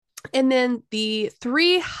And then the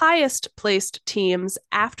three highest placed teams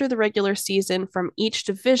after the regular season from each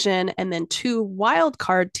division, and then two wild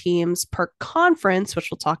card teams per conference, which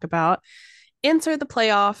we'll talk about, enter the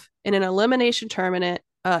playoff in an elimination tournament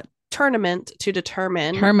to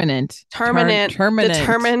determine Terminant. terminant Terminant.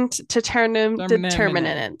 determined to term Terminant.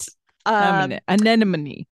 determinant. Um,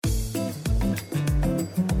 Anemone.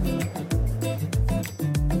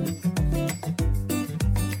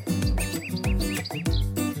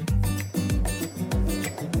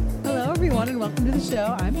 Hello, everyone, and welcome to the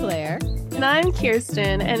show. I'm Blair. and I'm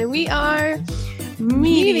Kirsten, and we are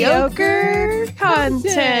mediocre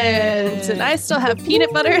content. And I still have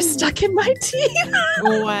peanut butter stuck in my teeth.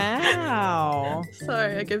 Wow.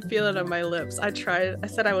 Sorry, I can feel it on my lips. I tried. I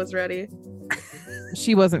said I was ready.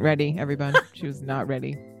 She wasn't ready, everyone. She was not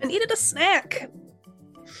ready. I needed a snack.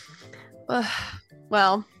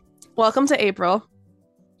 Well, welcome to April.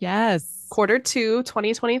 Yes. Quarter 2,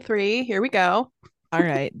 2023. Here we go. All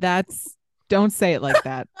right. Don't say it like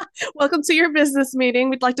that. Welcome to your business meeting.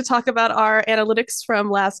 We'd like to talk about our analytics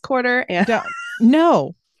from last quarter. And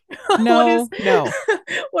No. No.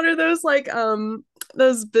 What are those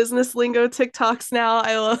those business lingo TikToks now?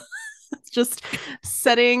 I love just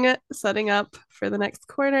setting up for the next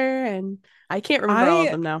quarter, and I can't remember all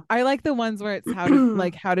of them now. I like the ones where it's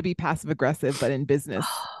how to be passive aggressive, but in business.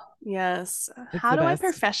 Yes. It's How the do I best.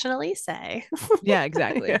 professionally say? Yeah,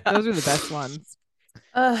 exactly. Yeah. Those are the best ones.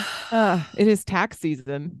 Ugh. It is tax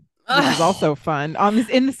season, which is also fun.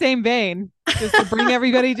 In the same vein, just to bring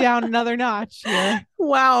everybody down another notch here.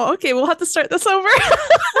 Wow. Okay, we'll have to start this over.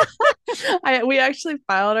 We actually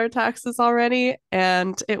filed our taxes already,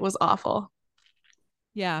 and it was awful.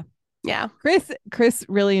 Yeah. Yeah. Chris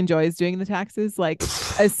really enjoys doing the taxes. Like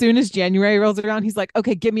as soon as January rolls around, he's like,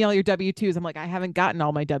 okay, give me all your W-2s. I'm like, I haven't gotten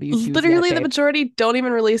all my W-2s. Literally, yet, the babe. majority don't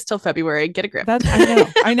even release till February. Get a grip.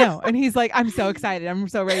 I know. And he's like, I'm so excited. I'm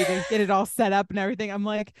so ready to get it all set up and everything. I'm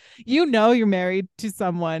like, you're married to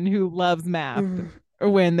someone who loves math or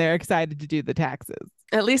when they're excited to do the taxes.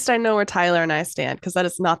 At least I know where Tyler and I stand, because that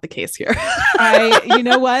is not the case here. You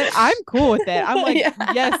know what? I'm cool with it. I'm like, Yeah.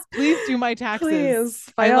 yes, please do my taxes. Please,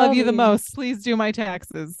 I love you the most. Please do my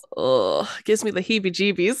taxes. Oh, gives me the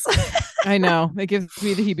heebie-jeebies. I know. It gives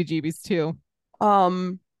me the heebie-jeebies too.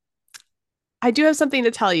 I do have something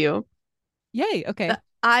to tell you. Yay. Okay. That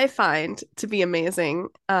I find to be amazing.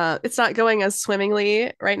 It's not going as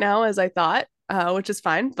swimmingly right now as I thought, which is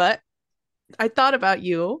fine, but I thought about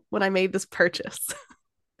you when I made this purchase.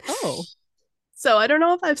 Oh. So I don't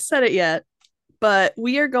know if I've said it yet, but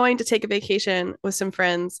we are going to take a vacation with some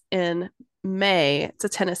friends in May to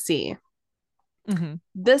Tennessee. Mm-hmm.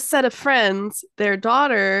 This set of friends, their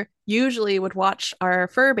daughter usually would watch our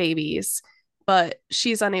fur babies, but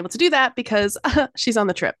she's unable to do that because she's on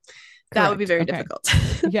the trip. That would be very difficult.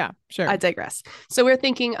 Yeah, sure. I digress. So we're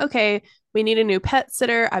thinking, okay, we need a new pet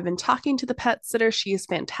sitter. I've been talking to the pet sitter. She is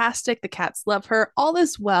fantastic. The cats love her. All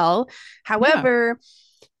is well. However,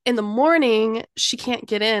 in the morning, she can't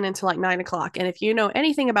get in until like 9 o'clock. And if you know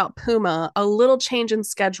anything about Puma, a little change in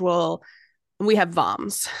schedule, we have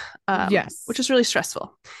VOMs, yes, which is really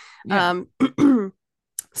stressful. Yeah.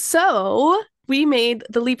 So we made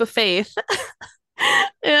the leap of faith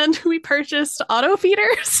and we purchased auto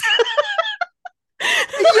feeders. Yay!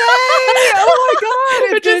 Oh my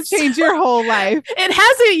God. It's going to change your whole life. It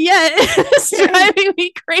hasn't yet. It's driving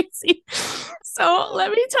me crazy. So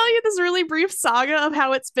let me tell you this really brief saga of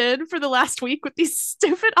how it's been for the last week with these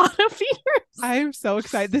stupid auto feeders. I am so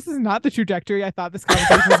excited. This is not the trajectory I thought this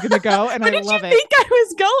conversation was going to go, and Where I did love you it. think I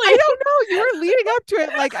was going? I don't know. You were leading up to it.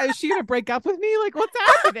 Like, is she going to break up with me? Like, what's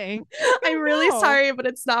happening? I'm really sorry, but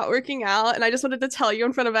it's not working out. And I just wanted to tell you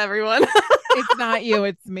in front of everyone. It's not you.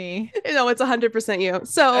 It's me. No, it's 100% you.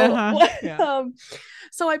 So,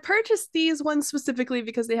 so I purchased these ones specifically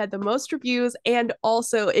because they had the most reviews, and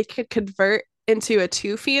also it could convert into a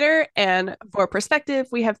 2-feeder. And for perspective,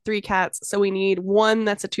 we have 3 cats, so we need one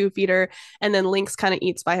that's a 2-feeder, and then Lynx kind of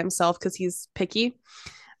eats by himself because he's picky.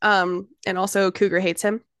 And also Cougar hates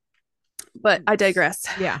him. But I digress.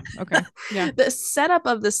 Yeah. Okay. Yeah. The setup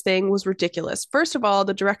of this thing was ridiculous. First of all,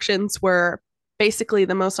 the directions were basically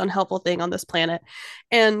the most unhelpful thing on this planet.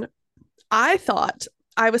 And I thought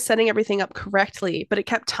I was setting everything up correctly, but it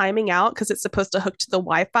kept timing out because it's supposed to hook to the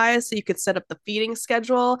Wi-Fi so you could set up the feeding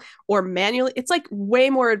schedule or manually. It's like way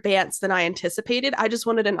more advanced than I anticipated. I just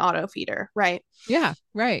wanted an auto feeder, right? Yeah,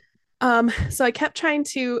 right. So I kept trying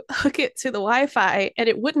to hook it to the Wi-Fi and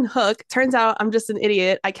it wouldn't hook. Turns out I'm just an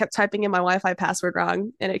idiot. I kept typing in my Wi-Fi password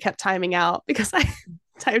wrong and it kept timing out because I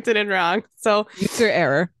typed it in wrong. So user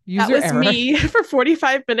error. That was me for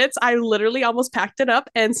 45 minutes. I literally almost packed it up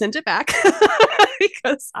and sent it back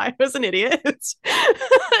because I was an idiot.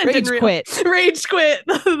 Rage quit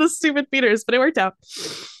the stupid feeders, but it worked out.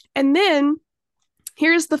 And then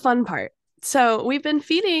here's the fun part. So we've been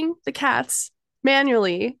feeding the cats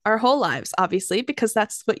manually our whole lives, obviously, because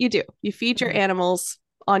that's what you do. You feed your animals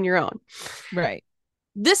on your own. Right.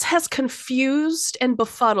 This has confused and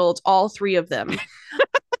befuddled all three of them.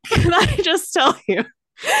 Can I just tell you?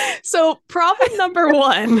 So problem number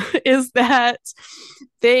one is that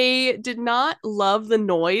they did not love the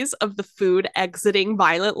noise of the food exiting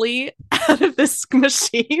violently out of this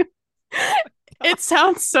machine. It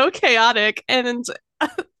sounds so chaotic. And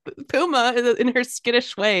Puma, in her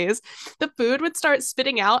skittish ways, the food would start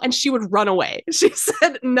spitting out and she would run away. She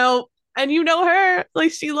said no. And you know her,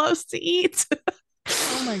 like, she loves to eat.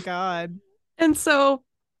 Oh my God. And so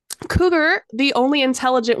Cougar, the only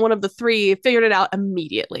intelligent one of the three, figured it out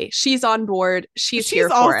immediately. She's on board. She's here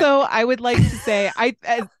for it. Also, I would like to say,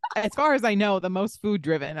 as far as I know, the most food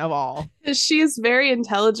driven of all. She's very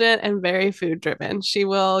intelligent and very food driven. She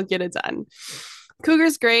will get it done.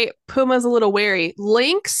 Cougar's great. Puma's a little wary.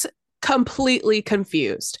 Lynx, completely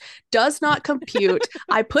confused. Does not compute.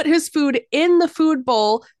 I put his food in the food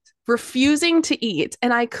bowl, refusing to eat,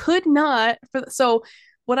 and I could not. So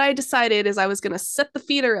what I decided is I was going to set the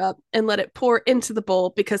feeder up and let it pour into the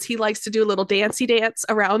bowl because he likes to do a little dancey dance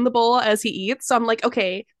around the bowl as he eats. So I'm like,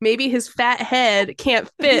 okay, maybe his fat head can't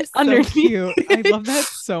fit underneath. So cute. I love that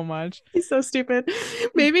so much. He's so stupid.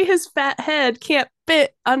 Maybe his fat head can't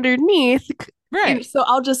fit underneath. Right. And so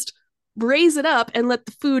I'll just raise it up and let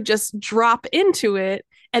the food just drop into it.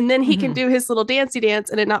 And then he can do his little dancey dance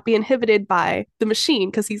and it not be inhibited by the machine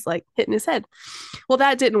because he's like hitting his head. Well,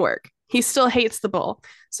 that didn't work. He still hates the bowl.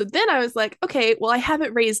 So then I was like, okay, well, I have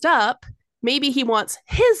it raised up. Maybe he wants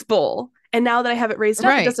his bowl. And now that I have it raised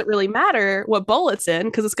up, it doesn't really matter what bowl it's in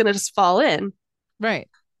because it's going to just fall in. Right.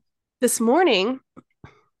 This morning,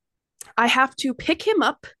 I have to pick him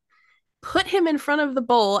up, put him in front of the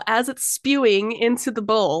bowl as it's spewing into the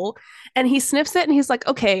bowl, and he sniffs it and he's like,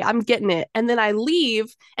 okay, I'm getting it. And then I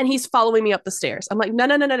leave and he's following me up the stairs. I'm like,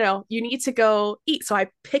 no, you need to go eat. So I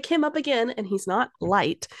pick him up again and he's not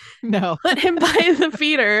light. No. Put him by the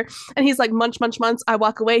feeder and he's like, munch. I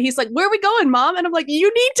walk away. He's like, where are we going, Mom? And I'm like,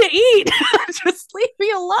 you need to eat. Just leave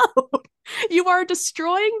me alone. You are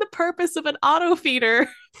destroying the purpose of an auto feeder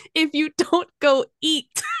if you don't go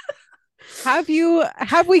eat. Have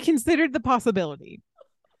we considered the possibility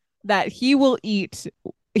that he will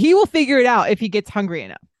figure it out if he gets hungry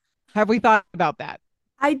enough? Have we thought about that?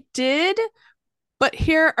 I did, but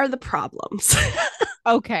here are the problems.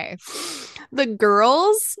 Okay. The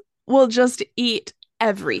girls will just eat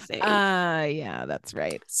everything. Yeah, that's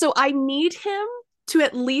right. So I need him to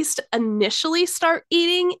at least initially start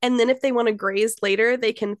eating, and then if they want to graze later,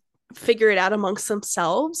 they can figure it out amongst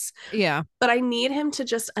themselves. Yeah. But I need him to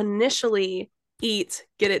just initially eat,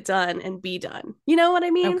 get it done, and be done. You know what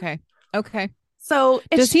I mean? Okay. So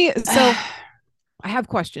I have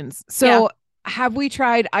questions. So have we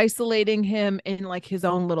tried isolating him in like his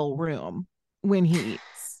own little room when he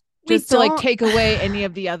eats? Just to like take away any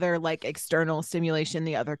of the other like external stimulation,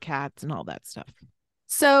 the other cats and all that stuff.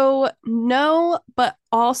 So no, but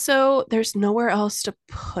also there's nowhere else to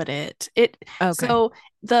put it. So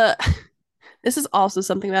this is also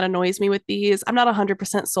something that annoys me with these. I'm not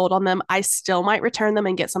 100% sold on them. I still might return them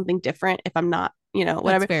and get something different if I'm not,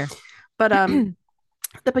 whatever. That's fair. But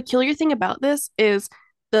the peculiar thing about this is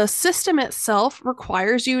the system itself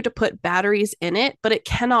requires you to put batteries in it, but it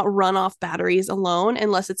cannot run off batteries alone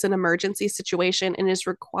unless it's an emergency situation and is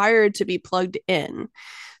required to be plugged in.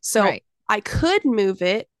 So I could move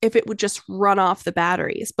it if it would just run off the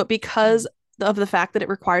batteries, but because of the fact that it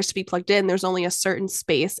requires to be plugged in, there's only a certain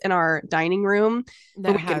space in our dining room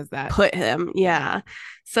that has that. Put him. Yeah.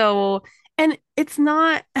 So, and it's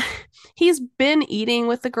not, he's been eating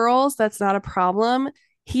with the girls. That's not a problem.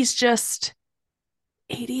 He's just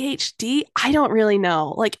ADHD. I don't really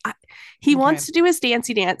know. Like he wants to do his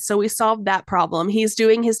dancey dance. So we solved that problem. He's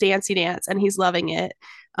doing his dancey dance and he's loving it.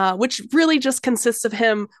 Which really just consists of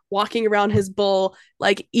him walking around his bowl,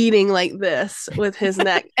 like eating like this with his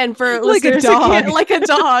neck. And for like a dog, like a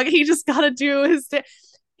dog, he just got to do his.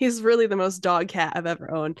 He's really the most dog cat I've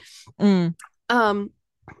ever owned.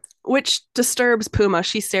 Which disturbs Puma.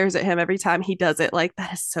 She stares at him every time he does it. Like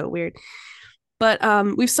that is so weird.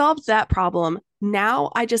 But we've solved that problem. Now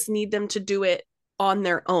I just need them to do it on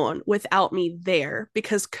their own without me there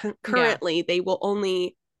because currently they will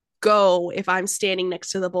only go if I'm standing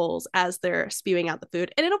next to the bowls as they're spewing out the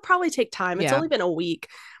food. And it'll probably take time. It's only been a week.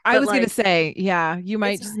 I was going to say, yeah, you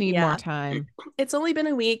might just need more time. It's only been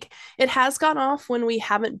a week. It has gone off when we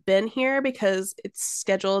haven't been here because it's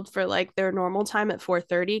scheduled for like their normal time at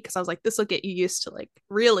 4:30. Because I was like, this will get you used to like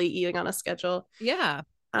really eating on a schedule. Yeah.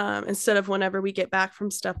 Instead of whenever we get back from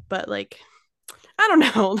stuff. But like, I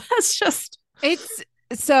don't know. That's just it's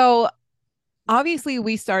so obviously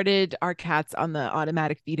we started our cats on the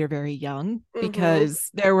automatic feeder very young because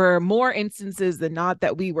there were more instances than not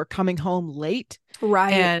that we were coming home late.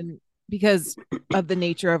 Right. And because of the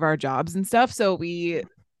nature of our jobs and stuff. So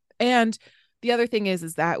and the other thing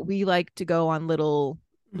is that we like to go on little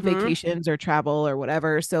vacations or travel or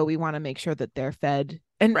whatever. So we want to make sure that they're fed.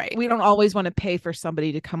 And we don't always want to pay for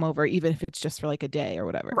somebody to come over, even if it's just for like a day or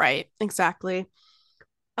whatever. Right. Exactly.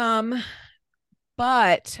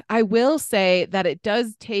 But I will say that it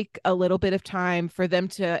does take a little bit of time for them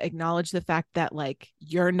to acknowledge the fact that like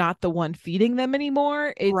you're not the one feeding them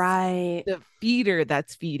anymore. It's the feeder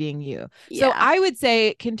that's feeding you. Yeah. So I would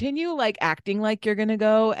say continue like acting like you're gonna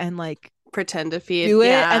go and like pretend to feed, do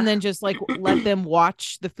it, and then just like let them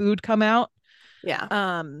watch the food come out.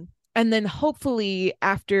 Yeah. And then hopefully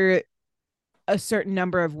after a certain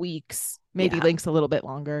number of weeks, maybe Link's a little bit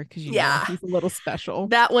longer because know he's a little special.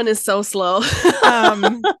 That one is so slow.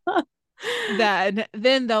 Then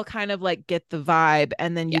they'll kind of like get the vibe,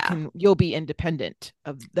 and then they'll be independent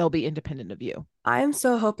of you. I am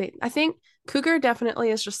so hoping. I think Cougar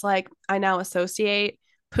definitely is just like, I now associate.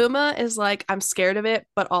 Puma is like, I'm scared of it,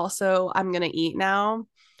 but also I'm gonna eat now.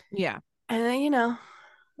 Yeah. And then,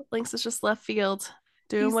 Lynx is just left field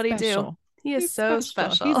doing what he do. He's so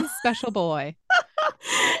special. He's a special boy.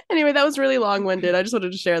 Anyway, that was really long-winded. I just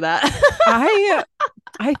wanted to share that. I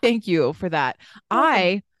thank you for that.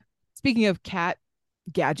 Speaking of cat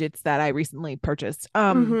gadgets that I recently purchased,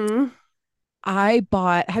 I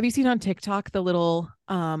bought, have you seen on TikTok the little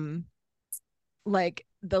like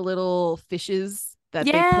the little fishes that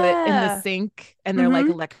they put in the sink, and they're like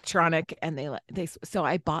electronic, and so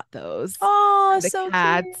I bought those. Oh, the so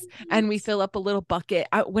cats, cute. And we fill up a little bucket.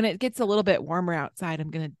 When it gets a little bit warmer outside, I'm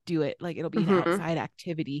gonna do it. Like it'll be an outside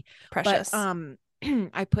activity. Precious. But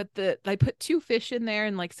I put 2 fish in there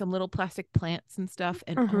and like some little plastic plants and stuff,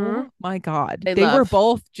 and oh my god, they were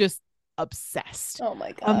both just obsessed. Oh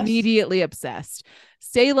my god, immediately obsessed.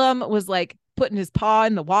 Salem was like putting his paw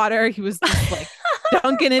in the water. He was just like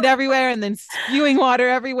dunking it everywhere and then spewing water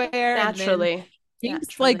everywhere. Naturally. He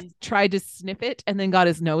like tried to sniff it and then got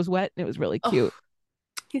his nose wet, and it was really cute.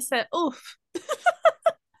 He said, oof.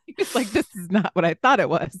 He was like, this is not what I thought it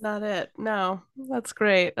was. Not it. No, that's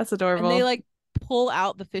great. That's adorable. And they like pull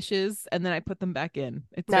out the fishes, and then I put them back in.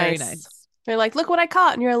 It's very nice. They're like, look what I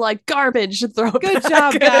caught. And you're like, garbage. Throw it Good back.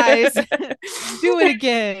 job, guys. Do it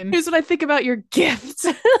again. Here's what I think about your gift.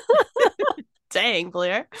 Dang,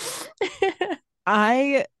 Blair.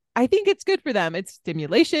 I think it's good for them. It's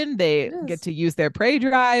stimulation. They get to use their prey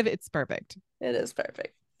drive. It's perfect. It is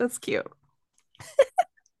perfect. That's cute.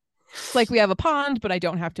 It's like we have a pond, but I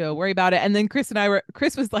don't have to worry about it. And then Chris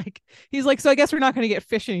was like, he's like, so I guess we're not going to get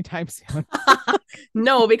fish anytime soon.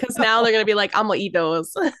 No, because now they're going to be like, I'm going to eat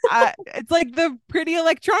those. It's like the pretty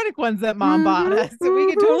electronic ones that Mom bought us. So we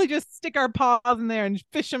can totally just stick our paws in there and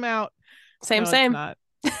fish them out. Same. Not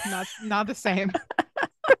the same.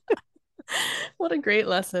 What a great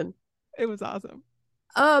lesson. It was awesome.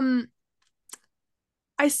 I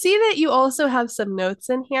see that you also have some notes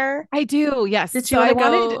in here. I do, yes. Did you want to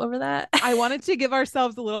go over that? I wanted to give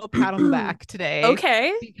ourselves a little pat on the back today.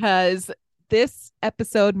 Okay. Because this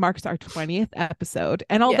episode marks our 20th episode.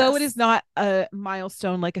 And although it is not a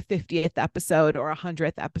milestone like a 50th episode or a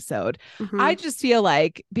 100th episode, I just feel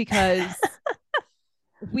like because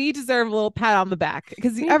we deserve a little pat on the back,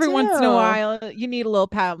 because every once in a while you need a little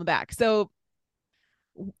pat on the back. So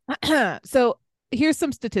here's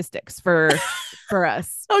some statistics for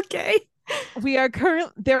us. Okay.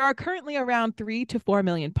 There are currently around 3 to 4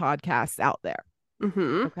 million podcasts out there.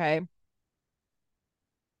 Okay.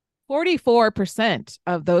 44%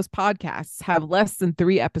 of those podcasts have less than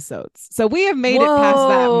 3 episodes. So we have made it past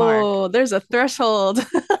that mark. There's a threshold.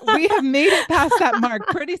 We have made it past that mark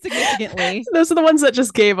pretty significantly. Those are the ones that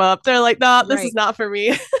just gave up. They're like, nah, this is not for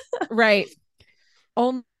me. Right.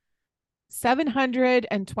 Only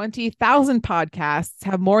 720,000 podcasts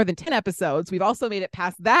have more than 10 episodes. We've also made it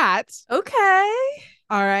past that. Okay.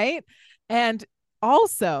 All right. And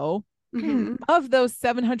also, of those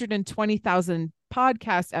 720,000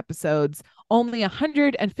 podcast episodes, only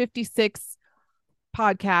 156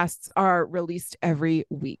 podcasts are released every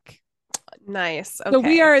week. Nice. Okay. So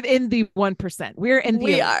we are in the 1%. We're in the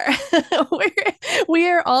we are. we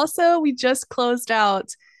are also, we just closed out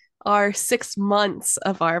our 6 months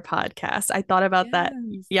of our podcast. I thought about that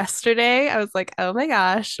yesterday. I was like, oh my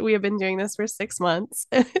gosh, we have been doing this for 6 months.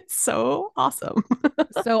 It's so awesome.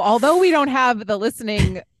 So although we don't have the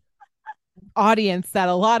listening audience that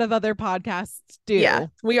a lot of other podcasts do, yeah,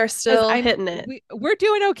 we are still hitting it. We're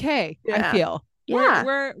doing okay. Yeah. I feel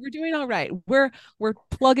we're doing all right. We're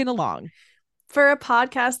plugging along for a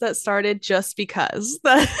podcast that started just because.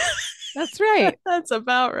 That's right. That's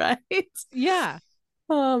about right. Yeah.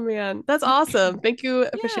 Oh man, that's awesome. Thank you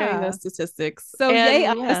for sharing those statistics. So yay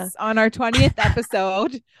us on our 20th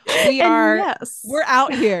episode. We're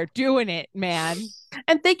out here doing it, man.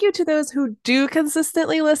 And thank you to those who do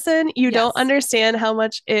consistently listen. You don't understand how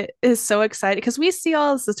much it is so exciting because we see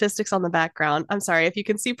all the statistics on the background. I'm sorry if you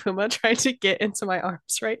can see Puma trying to get into my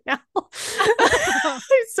arms right now. I'm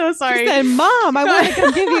so sorry. She said, Mom, I want to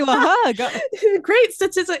come give you a hug. Great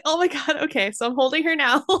statistic. Oh my God. Okay. So I'm holding her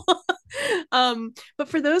now. But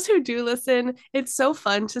for those who do listen, it's so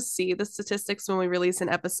fun to see the statistics when we release an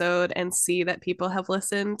episode and see that people have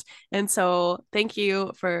listened. And so thank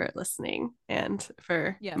you for listening and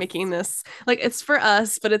for making this, like, it's for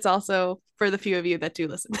us, but it's also for the few of you that do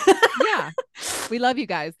listen. Yeah, we love you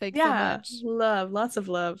guys. Thanks so much. Lots of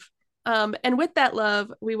love. And with that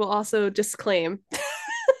love, we will also disclaim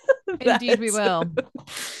indeed we will.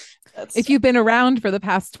 If you've been around for the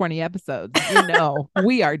past 20 episodes, you know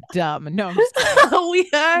we are dumb. No, I'm just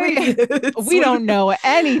kidding. we don't know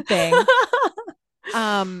anything.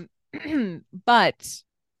 But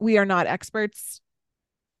we are not experts.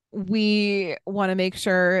 We want to make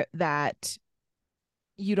sure that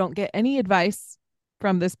you don't get any advice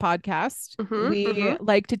from this podcast. We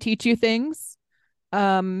like to teach you things.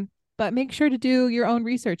 But make sure to do your own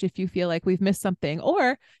research if you feel like we've missed something,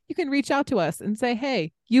 or you can reach out to us and say,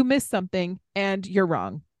 hey, you missed something and you're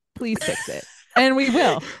wrong. Please fix it. And we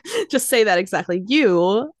will. Just say that exactly.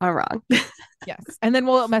 You are wrong. Yes. And then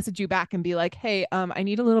we'll message you back and be like, hey, I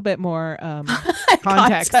need a little bit more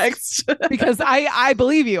context. Because I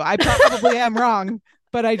believe you. I probably am wrong,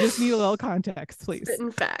 but I just need a little context, please.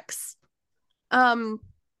 Spitting facts. All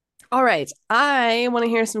right. I want to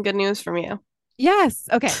hear some good news from you. Yes.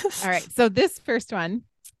 Okay. All right. So this first one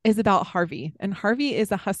is about Harvey, and Harvey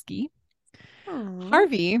is a husky. Aww.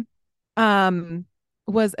 Harvey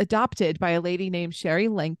was adopted by a lady named Sherry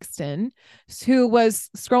Langston, who was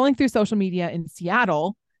scrolling through social media in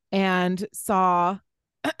Seattle and saw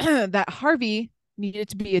that Harvey needed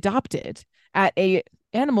to be adopted at a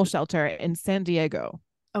animal shelter in San Diego.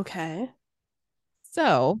 Okay.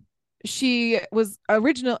 So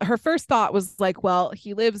her first thought was like, well,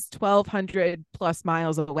 he lives 1,200 plus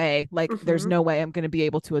miles away. Like, there's no way I'm going to be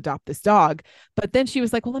able to adopt this dog. But then she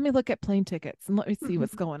was like, well, let me look at plane tickets and let me see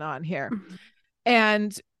what's going on here.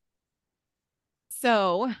 And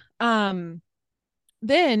so,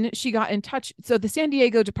 then she got in touch. So the San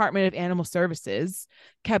Diego Department of Animal Services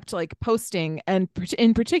kept like posting, and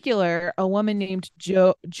in particular, a woman named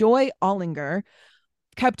Joy Ollinger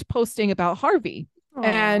kept posting about Harvey. Aww.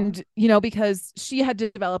 And, you know, because she had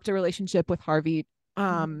developed a relationship with Harvey,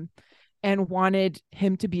 and wanted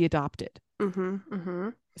him to be adopted.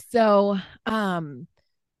 So, the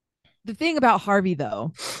thing about Harvey,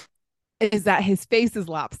 though, is that his face is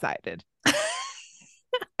lopsided.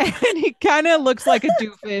 And he kind of looks like a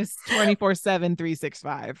doofus 24/7,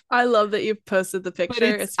 365. I love that you posted the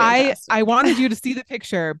picture. It's I wanted you to see the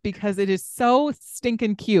picture because it is so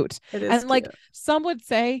stinking cute. It is and cute. Like some would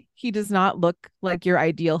say, he does not look like your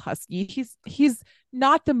ideal husky. He's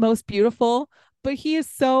not the most beautiful, but he is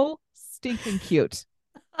so stinking cute.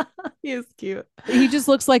 He is cute. He just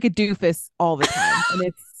looks like a doofus all the time, and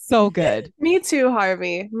it's so good. Me too,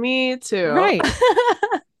 Harvey. Me too. Right.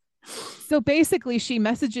 So basically, she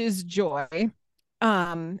messages Joy,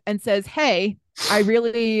 and says, hey, I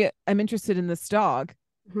really am interested in this dog.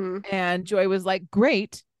 And Joy was like,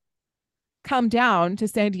 great, come down to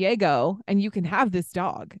San Diego and you can have this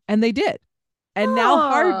dog. And they did. And now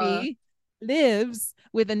Harvey lives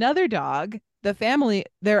with another dog. The family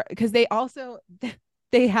there, because they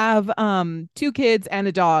have 2 kids and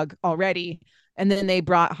a dog already. And then they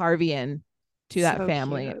brought Harvey in to that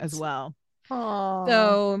family as well. Aww.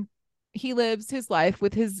 So he lives his life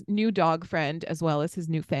with his new dog friend as well as his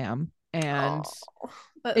new fam. And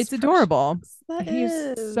it's adorable. He's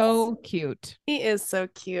so cute. He is so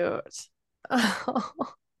cute. Oh,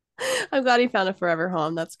 I'm glad he found a forever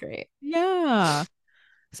home. That's great. Yeah.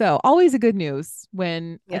 So always a good news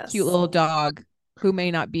when a cute little dog who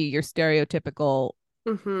may not be your stereotypical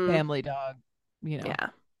family dog, you know. Yeah.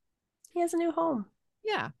 He has a new home.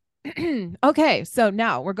 Yeah. Okay, so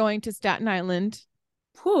now we're going to Staten Island.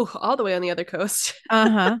 Whew, all the way on the other coast.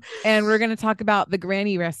 And we're going to talk about the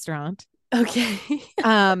Granny restaurant. Okay.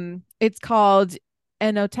 It's called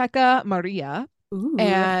Enoteca Maria. Ooh.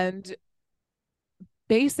 And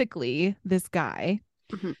basically, this guy,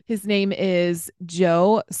 his name is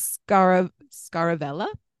Joe Scaravella,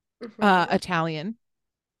 Italian.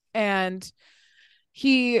 And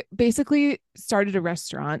he basically started a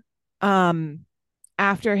restaurant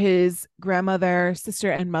after his grandmother,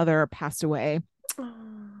 sister, and mother passed away.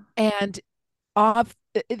 And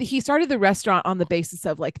he started the restaurant on the basis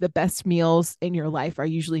of like the best meals in your life are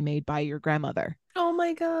usually made by your grandmother. Oh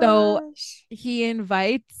my gosh. So he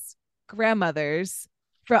invites grandmothers.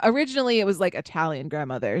 Originally it was like Italian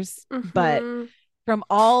grandmothers, but from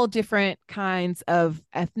all different kinds of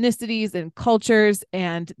ethnicities and cultures,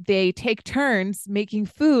 and they take turns making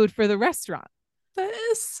food for the restaurant. That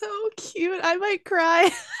is so cute. I might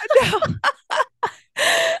cry.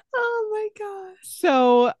 Oh my gosh.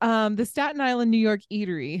 So the Staten Island, New York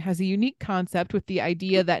eatery has a unique concept with the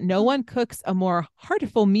idea that no one cooks a more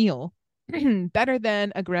heartful meal better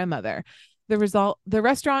than a grandmother. The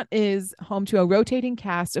restaurant is home to a rotating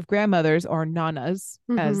cast of grandmothers, or nanas,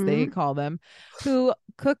 as they call them, who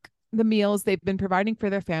cook the meals they've been providing for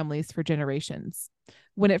their families for generations.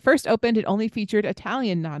 When it first opened, it only featured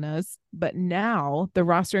Italian nanas, but now the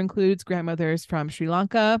roster includes grandmothers from Sri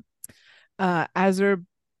Lanka, Azerbaijan,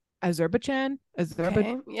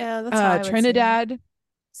 okay. Yeah, that's Trinidad,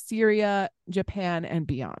 Syria, Japan, and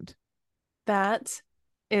beyond. That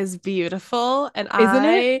is beautiful. And Isn't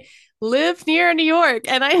it? live near New York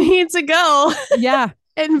and I need to go. Yeah.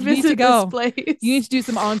 And visit this place. You need to do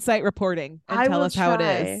some on-site reporting and tell us how it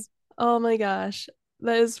is. Oh my gosh.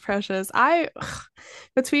 That is precious.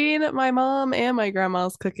 Between my mom and my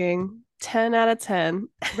grandma's cooking, 10 out of 10.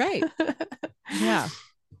 Right. Yeah.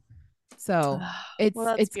 So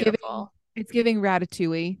it's giving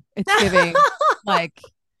Ratatouille. It's giving like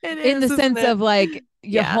in the sense of like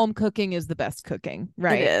your home cooking is the best cooking,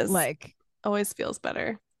 right? It is. Like always feels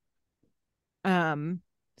better.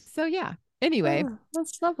 So yeah. Anyway,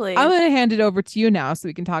 that's lovely. I'm going to hand it over to you now so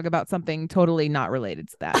we can talk about something totally not related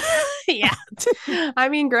to that. Yeah. I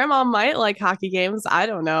mean, grandma might like hockey games. I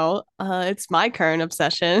don't know. It's my current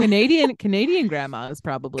obsession. Canadian grandmas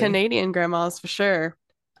probably. Canadian grandmas for sure.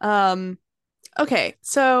 Okay.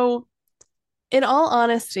 So in all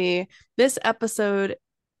honesty, this episode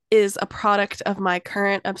is a product of my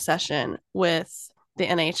current obsession with the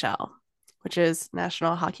NHL, which is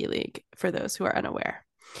National Hockey League, for those who are unaware.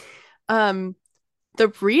 The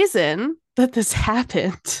reason that this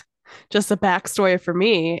happened, just a backstory for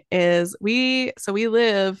me, is we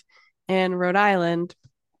live in Rhode Island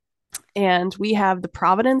and we have the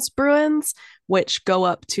Providence Bruins, which go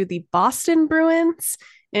up to the Boston Bruins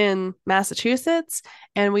in Massachusetts.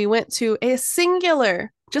 And we went to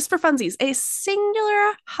just for funsies, a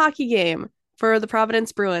singular hockey game for the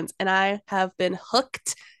Providence Bruins. And I have been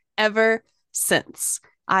hooked ever since.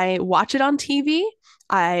 I watch it on TV.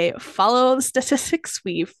 I follow the statistics.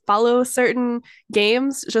 We follow certain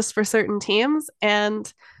games just for certain teams.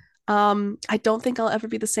 And I don't think I'll ever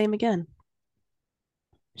be the same again.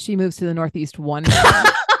 She moves to the Northeast one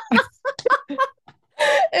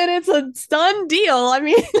and it's a done deal. I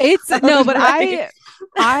mean, it's no, but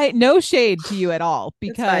I no shade to you at all,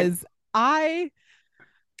 because I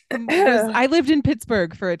lived in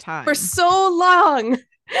Pittsburgh for a time. For so long.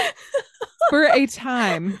 For a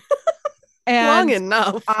time. And long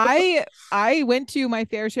enough. I went to my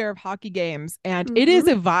fair share of hockey games, and it is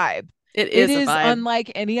a vibe. It is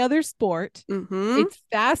unlike any other sport. It's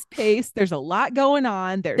fast paced. There's a lot going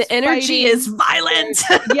on. There's the energy is violent.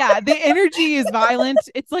 The energy is violent.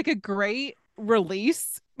 It's like a great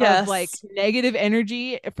release of like negative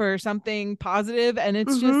energy for something positive, and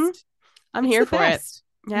it's just I'm here for it.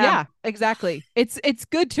 Yeah, exactly. It's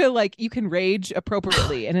good to like, you can rage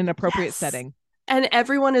appropriately in an appropriate setting, and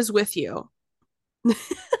everyone is with you.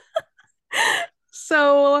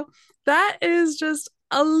 So that is just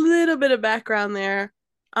a little bit of background there.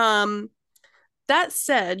 That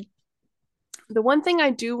said, the one thing I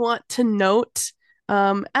do want to note,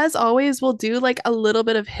 as always, we'll do like a little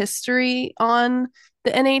bit of history on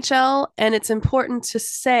the NHL, and it's important to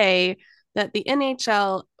say that the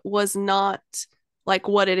NHL was not like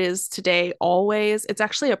what it is today always. It's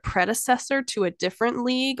actually a predecessor to a different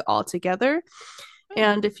league altogether.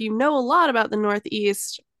 And if you know a lot about the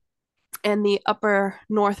Northeast and the upper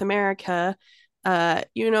North America,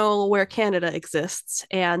 you know where Canada exists,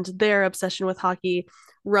 and their obsession with hockey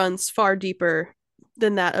runs far deeper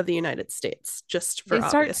than that of the United States. Just for they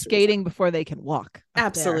start skating before they can walk.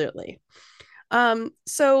 Absolutely.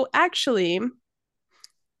 So actually,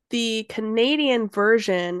 the Canadian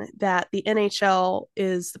version that the NHL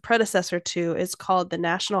is the predecessor to is called the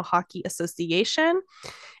National Hockey Association,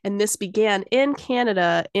 and this began in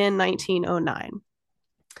Canada in 1909.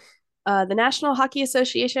 The National Hockey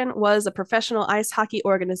Association was a professional ice hockey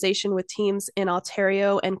organization with teams in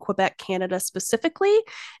Ontario and Quebec, Canada specifically.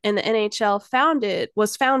 And the NHL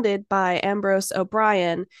was founded by Ambrose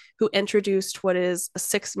O'Brien, who introduced what is a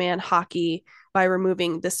six-man hockey by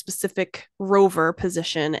removing the specific rover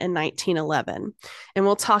position in 1911. And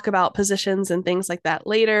we'll talk about positions and things like that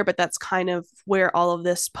later, but that's kind of where all of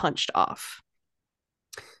this punched off.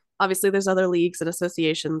 Obviously, there's other leagues and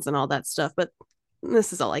associations and all that stuff, but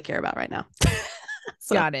this is all I care about right now.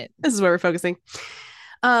 So got it. This is where we're focusing.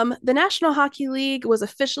 The National Hockey League was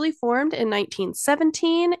officially formed in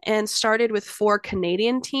 1917 and started with 4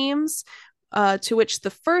 Canadian teams, to which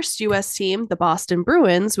the first U.S. team, the Boston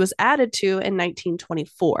Bruins, was added to in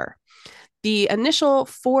 1924. The initial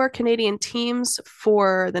 4 Canadian teams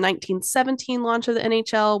for the 1917 launch of the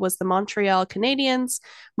NHL was the Montreal Canadiens,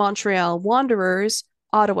 Montreal Wanderers,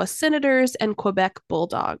 Ottawa Senators, and Quebec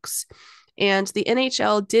Bulldogs. And the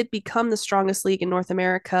NHL did become the strongest league in North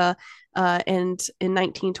America, and in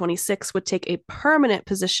 1926 would take a permanent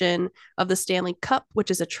position of the Stanley Cup, which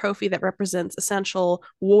is a trophy that represents essential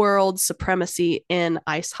world supremacy in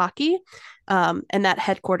ice hockey. And that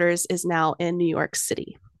headquarters is now in New York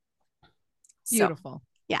City. Beautiful. So,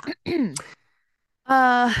 yeah.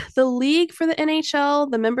 The league for the NHL,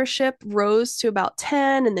 the membership rose to about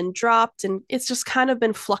 10 and then dropped, and it's just kind of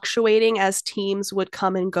been fluctuating as teams would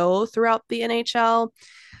come and go throughout the NHL.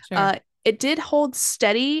 Sure. It did hold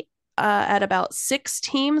steady at about 6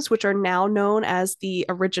 teams, which are now known as the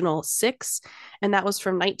Original Six, and that was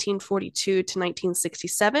from 1942 to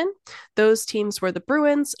 1967. Those teams were the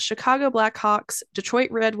Bruins, Chicago Blackhawks, Detroit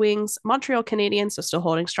Red Wings, Montreal Canadiens, so still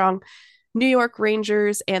holding strong, New York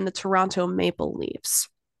Rangers, and the Toronto Maple Leafs.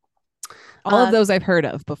 All of those I've heard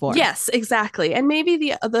of before. Yes, exactly. And maybe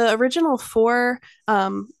the original 4,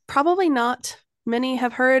 probably not many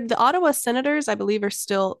have heard. The Ottawa Senators, I believe, are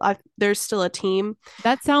still there's still a team.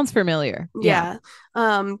 That sounds familiar. Yeah.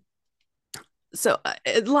 So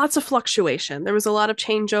lots of fluctuation. There was a lot of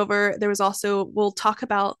changeover. There was also, we'll talk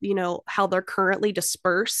about, how they're currently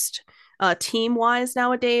dispersed team-wise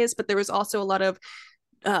nowadays, but there was also a lot of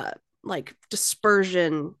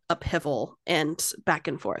dispersion, upheaval, and back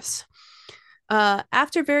and forth.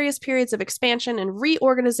 After various periods of expansion and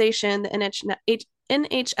reorganization, the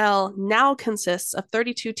NHL now consists of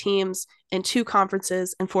 32 teams in 2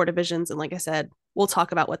 conferences and 4 divisions. And like I said, we'll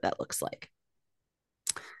talk about what that looks like.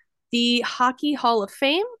 The Hockey Hall of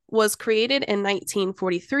Fame was created in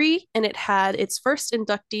 1943, and it had its first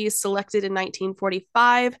inductees selected in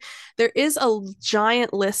 1945. There is a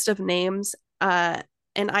giant list of names, and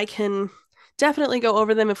I can definitely go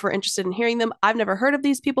over them if we're interested in hearing them. I've never heard of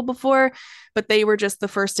these people before, but they were just the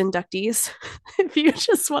first inductees. If you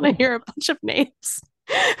just want to hear a bunch of names.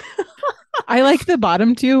 I like the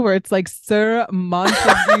bottom 2 where it's like Sir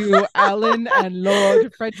Montague Allen and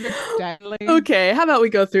Lord Frederick Stanley. Okay, how about we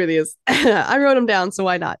go through these? I wrote them down, so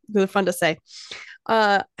why not? They're fun to say.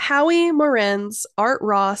 Howie Morenz, Art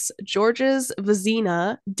Ross, Georges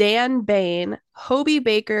Vezina, Dan Bain, Hobie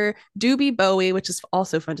Baker, Doobie Bowie, which is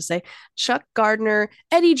also fun to say, Chuck Gardner,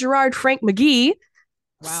 Eddie Gerard, Frank McGee.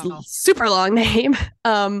 Wow. Super long name.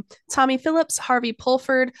 Tommy Phillips, Harvey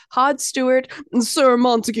Pulford, Hod Stewart, Sir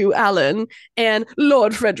Montague Allen, and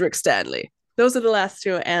Lord Frederick Stanley. Those are the last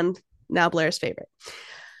 2, and now Blair's favorite.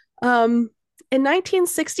 In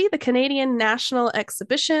 1960, the Canadian National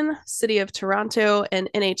Exhibition, City of Toronto, and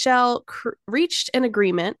NHL reached an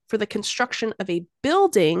agreement for the construction of a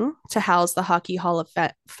building to house the Hockey Hall of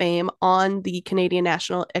Fame on the Canadian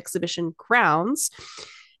National Exhibition grounds.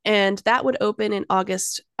 And that would open in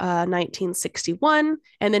August 1961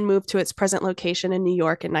 and then move to its present location in New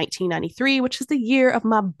York in 1993, which is the year of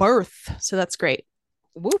my birth. So that's great.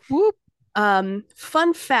 Whoop, whoop.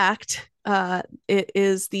 Fun fact, it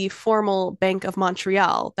is the formal Bank of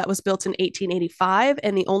Montreal that was built in 1885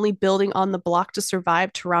 and the only building on the block to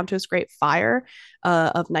survive Toronto's Great Fire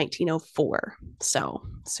of 1904. So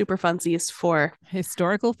super funsies for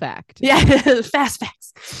historical fact. Yeah, fast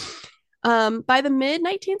facts. By the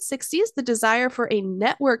mid-1960s, the desire for a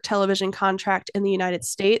network television contract in the United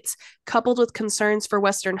States, coupled with concerns for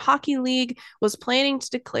Western Hockey League, was planning to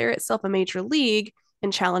declare itself a major league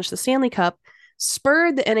and challenge the Stanley Cup,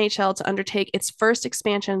 spurred the NHL to undertake its first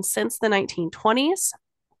expansion since the 1920s.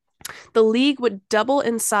 The league would double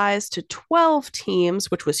in size to 12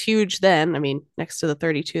 teams, which was huge then. I mean, next to the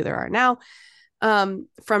 32 there are now. From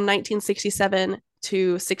 1967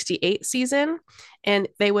 to 68 season. And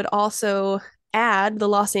they would also add the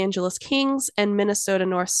Los Angeles Kings and Minnesota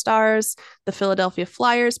North Stars, the Philadelphia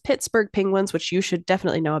Flyers, Pittsburgh Penguins, which you should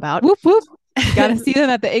definitely know about. Whoop, whoop. Gotta see them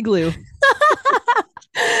at the Igloo.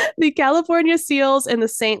 The California Seals and the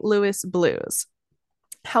St. Louis Blues.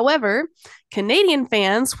 However, Canadian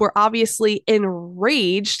fans were obviously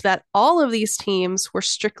enraged that all of these teams were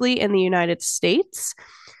strictly in the United States,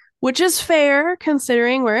 which is fair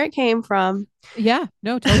considering where it came from. Yeah,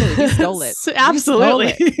 no, totally. We stole it.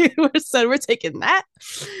 Absolutely. So we're taking that.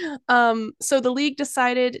 So the league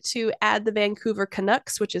decided to add the Vancouver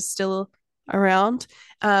Canucks, which is still around,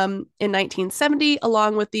 in 1970,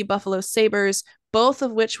 along with the Buffalo Sabres, both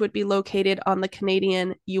of which would be located on the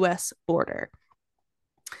Canadian-US border.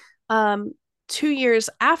 2 years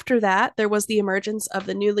after that, there was the emergence of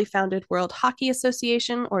the newly founded World Hockey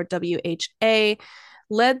Association, or WHA,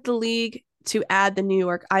 led the league to add the New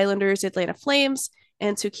York Islanders, Atlanta Flames,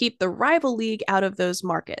 and to keep the rival league out of those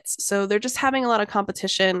markets. So they're just having a lot of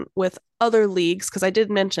competition with other leagues, because I did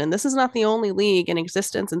mention this is not the only league in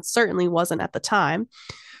existence and certainly wasn't at the time.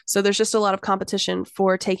 So there's just a lot of competition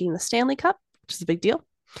for taking the Stanley Cup, which is a big deal.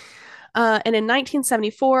 And in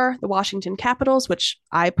 1974, the Washington Capitals, which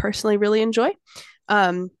I personally really enjoy,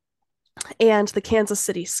 and the Kansas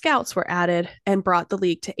City Scouts were added and brought the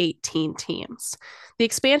league to 18 teams. The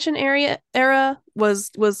expansion era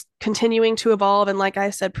was continuing to evolve, and like I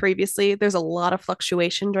said previously, there's a lot of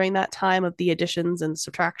fluctuation during that time of the additions and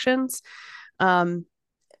subtractions.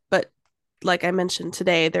 But like I mentioned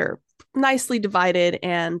today, they're nicely divided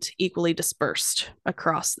and equally dispersed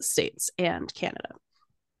across the states and Canada.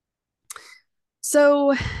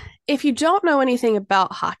 So if you don't know anything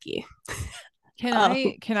about hockey, can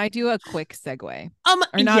I do a quick segue?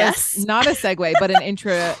 Or not yes. Not a segue, but an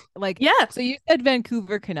intro. Like, yeah. So you said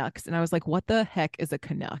Vancouver Canucks, and I was like, what the heck is a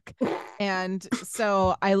Canuck? And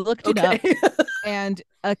so I looked it up, and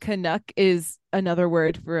a Canuck is another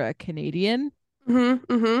word for a Canadian.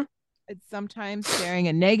 Mm-hmm, mm-hmm. It's sometimes carrying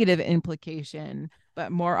a negative implication,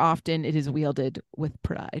 but more often it is wielded with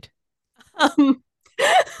pride.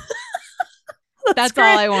 That's all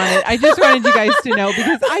I wanted. I just wanted you guys to know,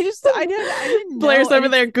 because I didn't know. Blair's over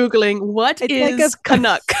there Googling what is like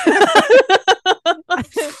Canuck.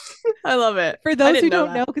 I love it. For those who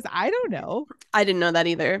don't know, because I don't know. I didn't know that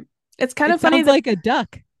either. It's kind of funny. Sounds like a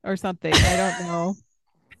duck or something. I don't know.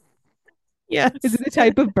 Yeah. Is it a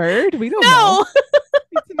type of bird? We don't know.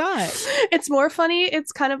 It's not. It's more funny.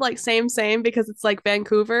 It's kind of like same, because it's like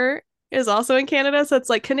Vancouver is also in Canada. So it's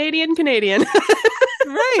like Canadian.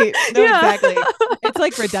 Right. No, yeah. Exactly. It's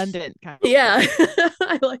like redundant kind of. Yeah.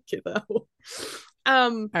 I like it though.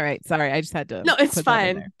 All right. Sorry. I just had to. No, it's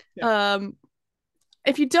fine. Yeah.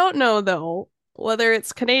 If you don't know though, whether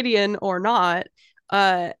it's Canadian or not,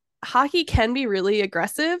 hockey can be really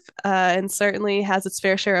aggressive, and certainly has its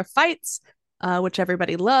fair share of fights, which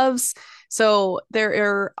everybody loves. So there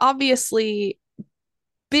are obviously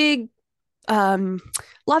big,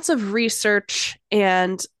 lots of research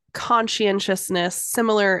and conscientiousness,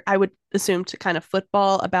 similar, I would assume, to kind of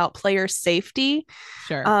football, about player safety.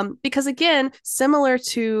 Sure. Because again, similar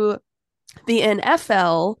to the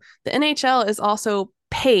NFL, the NHL is also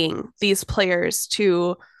paying these players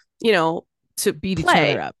to, to beat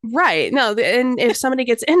play. Each other up. Right. No, and if somebody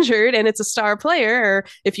gets injured and it's a star player, or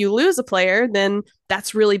if you lose a player, then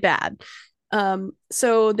that's really bad.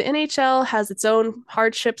 So the NHL has its own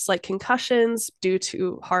hardships like concussions due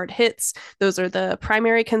to hard hits. Those are the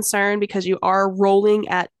primary concern, because you are rolling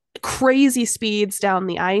at crazy speeds down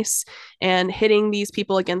the ice and hitting these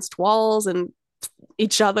people against walls and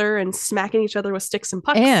each other and smacking each other with sticks and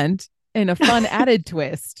pucks. And in a fun added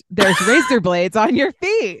twist, there's razor blades on your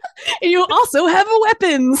feet. And you also have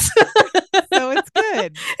weapons. So it's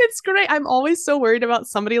good. It's great. I'm always so worried about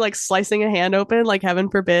somebody like slicing a hand open, like heaven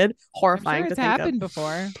forbid. Horrifying to think of. It's happened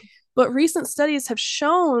before. But recent studies have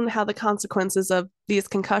shown how the consequences of these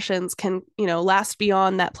concussions can, last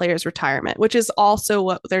beyond that player's retirement, which is also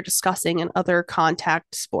what they're discussing in other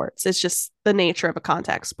contact sports. It's just the nature of a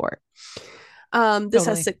contact sport. This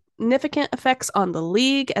has significant effects on the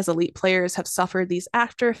league, as elite players have suffered these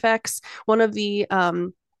after effects. One of the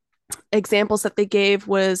examples that they gave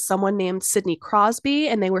was someone named Sidney Crosby,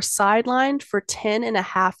 and they were sidelined for 10 and a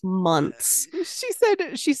half months.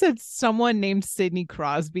 She said someone named Sidney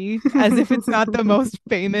Crosby, as if it's not the most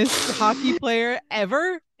famous hockey player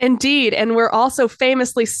ever. Indeed. And we're also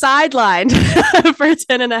famously sidelined for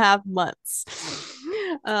 10 and a half months.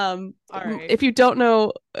 All right. If you don't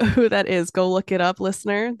know who that is, go look it up,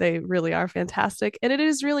 listener. They really are fantastic. And it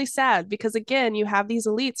is really sad because, again, you have these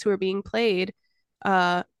elites who are being paid who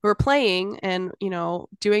are playing and,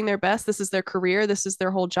 doing their best. This is their career, this is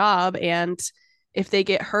their whole job, and if they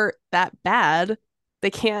get hurt that bad,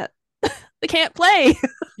 they can't they can't play.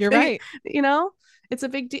 You're right. It's a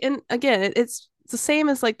big deal. And again, it's the same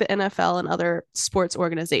as like the NFL and other sports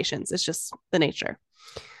organizations. It's just the nature.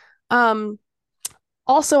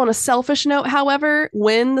 Also, on a selfish note, however,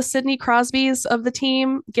 when the Sidney Crosbys of the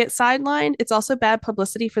team get sidelined, it's also bad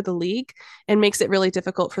publicity for the league and makes it really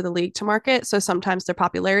difficult for the league to market. So sometimes their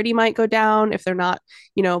popularity might go down if they're not,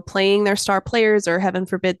 playing their star players, or heaven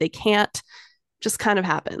forbid they can't. Just kind of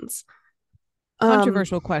happens.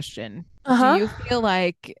 Controversial question. Do you feel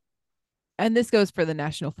like, and this goes for the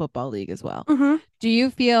National Football League as well, do you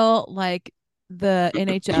feel like the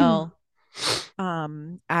NHL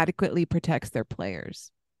adequately protects their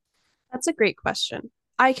players? That's a great question.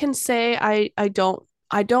 I can say I don't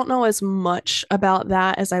know as much about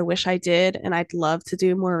that as I wish I did, and I'd love to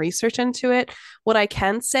do more research into it. What I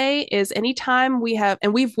can say is anytime we have,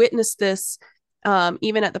 and we've witnessed this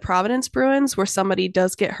even at the Providence Bruins, where somebody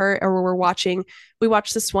does get hurt, or we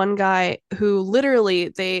watched this one guy who literally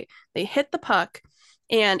they hit the puck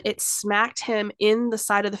and it smacked him in the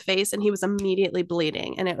side of the face and he was immediately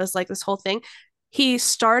bleeding. And it was like this whole thing. He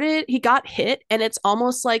got hit, and it's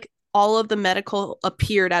almost like all of the medical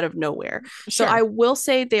appeared out of nowhere. Sure. So I will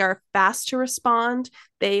say they are fast to respond.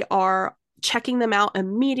 They are checking them out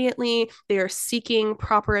immediately. They are seeking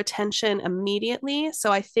proper attention immediately.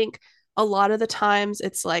 So I think a lot of the times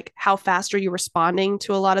it's like, how fast are you responding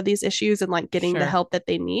to a lot of these issues and like getting the help that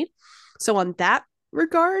they need? So on that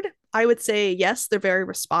regard, I would say, yes, they're very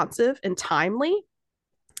responsive and timely.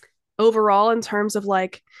 Overall, in terms of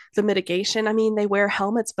like the mitigation, I mean, they wear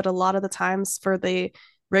helmets, but a lot of the times for the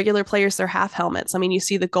regular players, they're half helmets. I mean, you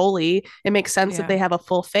see the goalie, it makes sense that they have a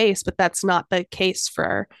full face, but that's not the case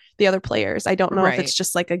for the other players. I don't know if it's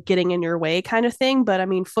just like a getting in your way kind of thing, but I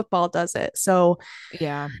mean, football does it. So,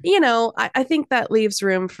 yeah, I think that leaves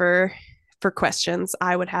room for questions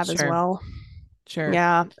I would have as well. Sure.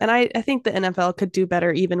 Yeah. And I think the NFL could do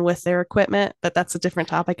better even with their equipment, but that's a different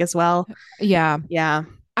topic as well. Yeah. Yeah.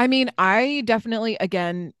 I mean, I definitely,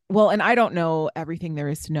 again, well, and I don't know everything there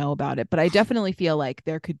is to know about it, but I definitely feel like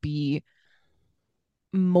there could be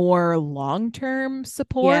more long-term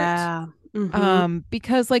support. Yeah.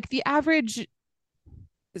 Because like the average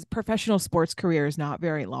professional sports career is not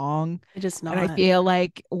very long. It is not. And I feel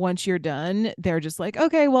like once you're done, they're just like,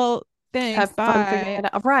 okay, well, thanks. Have fun figuring it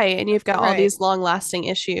out. Right. And you've got all these long-lasting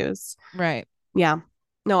issues. Right. Yeah.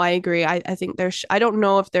 No, I agree. I think I don't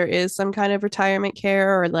know if there is some kind of retirement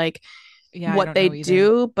care or like what they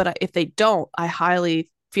do, but if they don't, I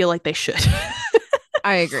highly feel like they should.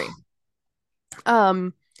 I agree.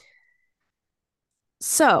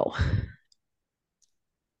 So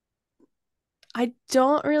I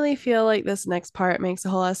don't really feel like this next part makes a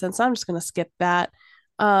whole lot of sense. So I'm just going to skip that.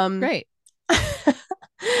 Great.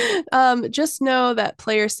 Just know that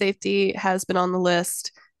player safety has been on the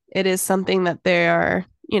list. It is something that they are,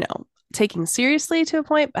 taking seriously to a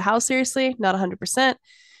point, but how seriously? Not 100%.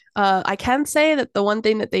 I can say that the one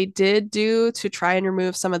thing that they did do to try and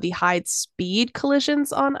remove some of the high speed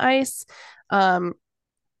collisions on ice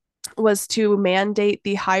was to mandate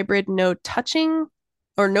the hybrid no touch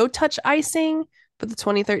icing for the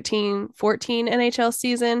 2013-14 NHL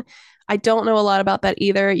season. I don't know a lot about that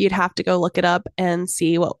either. You'd have to go look it up and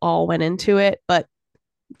see what all went into it, but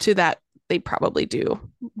to that, they probably do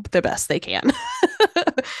the best they can.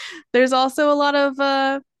 There's also a lot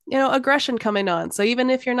of aggression coming on. So even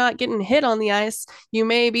if you're not getting hit on the ice, you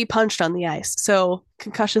may be punched on the ice. So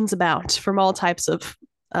concussions abound from all types of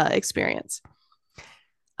experience.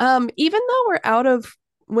 Even though we're out of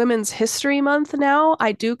Women's History Month now,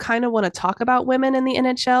 I do kind of want to talk about women in the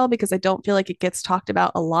NHL because I don't feel like it gets talked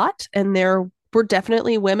about a lot. And there were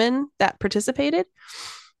definitely women that participated.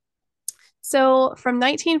 So from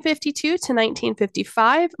 1952 to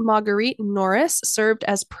 1955, Marguerite Norris served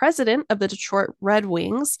as president of the Detroit Red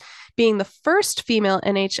Wings, being the first female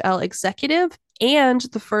NHL executive and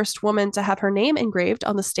the first woman to have her name engraved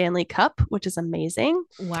on the Stanley Cup, which is amazing.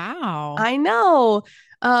 Wow. I know.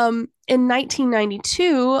 In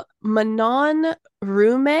 1992, Manon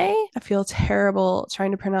Rhéaume, I feel terrible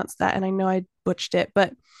trying to pronounce that, and I know I butchered it,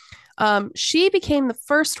 but she became the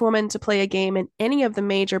first woman to play a game in any of the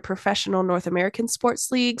major professional North American sports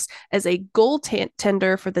leagues as a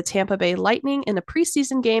goaltender for the Tampa Bay Lightning in a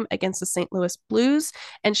preseason game against the St. Louis Blues.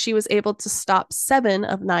 And she was able to stop 7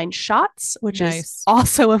 of 9 shots, which is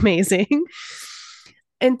also amazing.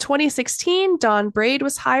 In 2016, Dawn Braid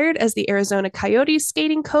was hired as the Arizona Coyotes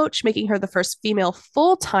skating coach, making her the first female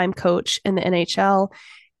full-time coach in the NHL.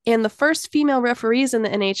 And the first female referees in the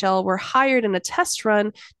NHL were hired in a test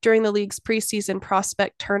run during the league's preseason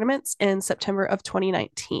prospect tournaments in September of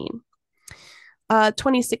 2019.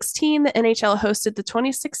 2016, the NHL hosted the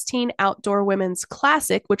 2016 Outdoor Women's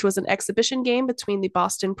Classic, which was an exhibition game between the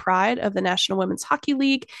Boston Pride of the National Women's Hockey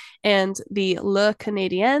League and the Le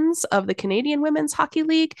Canadiens of the Canadian Women's Hockey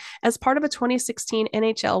League, as part of a 2016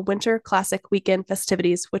 NHL Winter Classic weekend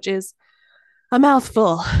festivities, which is a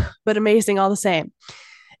mouthful, but amazing all the same.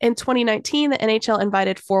 In 2019, the NHL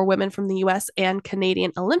invited 4 women from the US and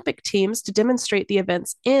Canadian Olympic teams to demonstrate the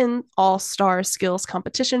events in All-Star Skills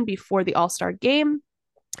competition before the All-Star game.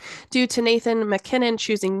 Due to Nathan MacKinnon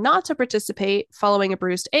choosing not to participate following a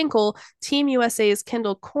bruised ankle, Team USA's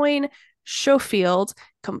Kendall Coyne Schofield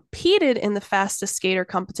competed in the fastest skater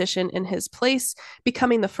competition in his place,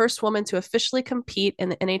 becoming the first woman to officially compete in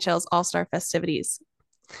the NHL's All-Star festivities.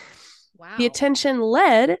 Wow. The attention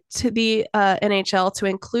led to the NHL to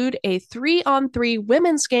include a 3-on-3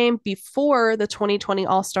 women's game before the 2020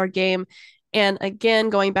 All-Star game. And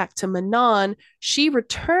again, going back to Manon, she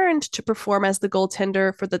returned to perform as the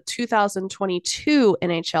goaltender for the 2022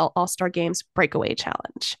 NHL All-Star Games Breakaway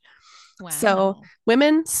Challenge. Wow. So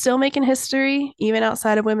women still making history, even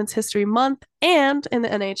outside of Women's History Month and in the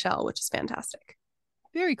NHL, which is fantastic.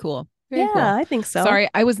 Very cool. Very cool. I think so. Sorry,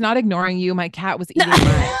 I was not ignoring you. My cat was eating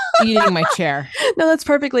my chair. No, that's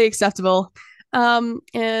perfectly acceptable. Sounds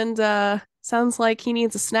like he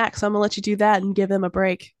needs a snack, so I'm gonna let you do that and give him a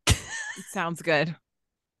break. Sounds good.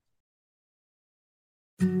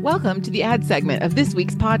 Welcome to the ad segment of this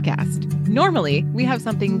week's podcast. Normally, we have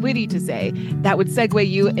something witty to say that would segue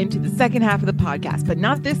you into the second half of the podcast, but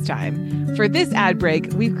not this time. For this ad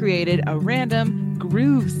break, we've created a random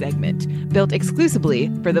groove segment built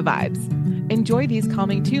exclusively for the vibes. Enjoy these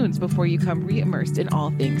calming tunes before you come re-immersed in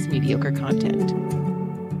all things mediocre content.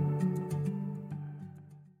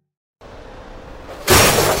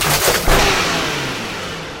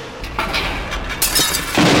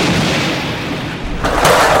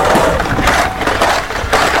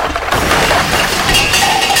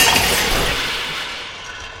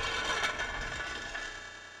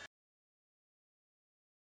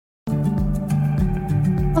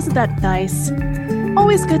 Wasn't that nice?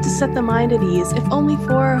 Always good to set the mind at ease, if only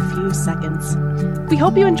for a few seconds. We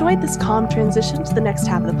hope you enjoyed this calm transition to the next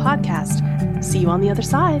half of the podcast. See you on the other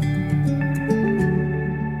side.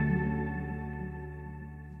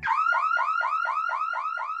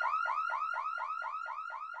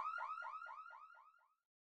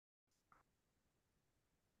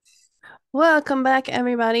 Welcome back,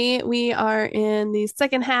 everybody. We are in the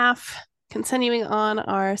second half. Continuing on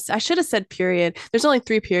I should have said period. There's only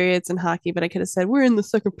 3 periods in hockey, but I could have said we're in the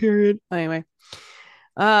second period. Anyway,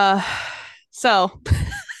 so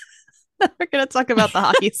we're going to talk about the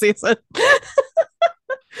hockey season.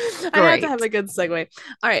 I had to have a good segue.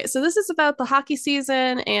 All right, so this is about the hockey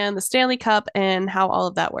season and the Stanley Cup and how all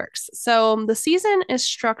of that works. So the season is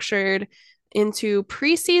structured into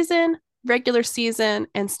preseason, regular season,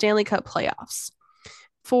 and Stanley Cup playoffs.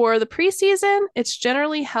 For the preseason, it's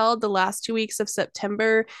generally held the last 2 weeks of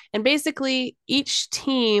September, and basically each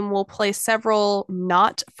team will play several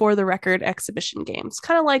not for the record exhibition games,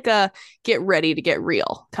 kind of like a get ready to get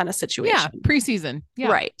real kind of situation. Yeah, preseason. Yeah.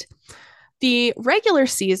 Right. The regular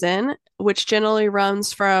season, which generally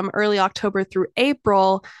runs from early October through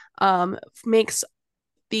April, makes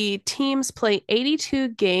the teams play 82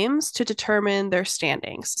 games to determine their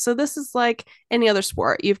standings. So this is like any other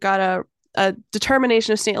sport. You've got a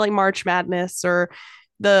determination of state, like March Madness or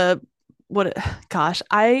I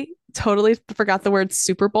totally forgot the word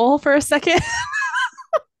Super Bowl for a second.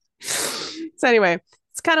 So anyway,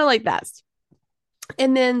 it's kind of like that.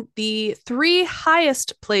 And then the 3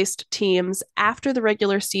 highest placed teams after the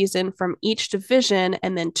regular season from each division,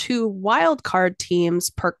 and then 2 wild card teams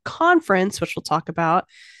per conference, which we'll talk about,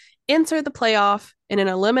 enter the playoff in an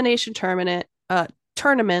elimination tournament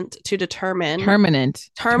to determine anemone.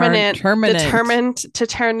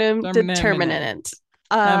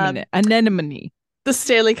 The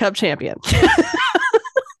Stanley Cup champion.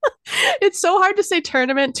 It's so hard to say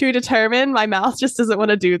tournament to determine. My mouth just doesn't want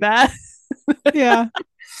to do that. Yeah.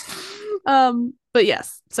 But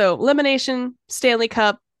yes, so elimination, Stanley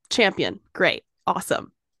Cup champion. Great.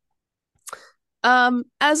 Awesome.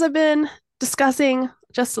 As I've been discussing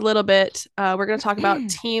just a little bit, we're going to talk about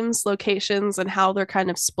teams, locations, and how they're kind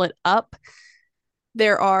of split up.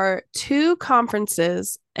 There are 2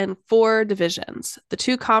 conferences and 4 divisions. The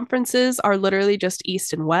 2 conferences are literally just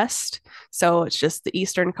East and West. So it's just the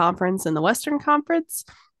Eastern Conference and the Western Conference.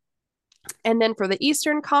 And then for the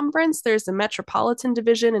Eastern Conference, there's the Metropolitan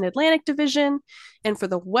Division and Atlantic Division. And for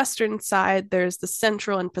the Western side, there's the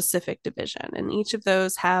Central and Pacific Division. And each of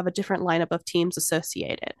those have a different lineup of teams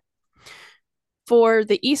associated. For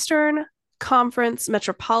the Eastern Conference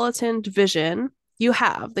Metropolitan Division, you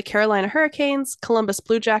have the Carolina Hurricanes, Columbus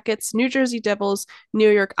Blue Jackets, New Jersey Devils,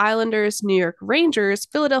 New York Islanders, New York Rangers,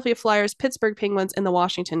 Philadelphia Flyers, Pittsburgh Penguins, and the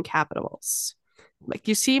Washington Capitals. Like,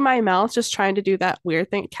 you see my mouth just trying to do that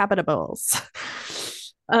weird thing, Capitals.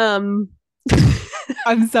 I'm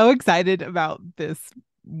so excited about this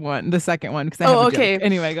one, the second one, because I have a okay. joke.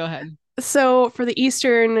 Anyway, go ahead. So for the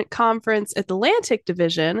Eastern Conference Atlantic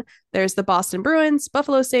Division, there's the Boston Bruins,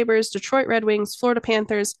 Buffalo Sabres, Detroit Red Wings, Florida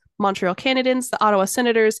Panthers, Montreal Canadiens, the Ottawa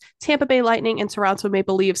Senators, Tampa Bay Lightning, and Toronto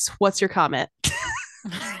Maple Leafs. What's your comment?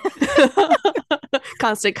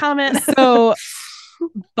 Constant comment. So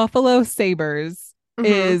Buffalo Sabres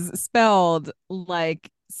is spelled like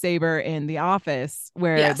Saber in The Office,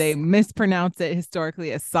 where they mispronounce it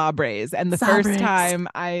historically as Sabres. And the first time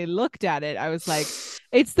I looked at it, I was like,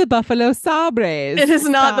 it's the Buffalo Sabres. It is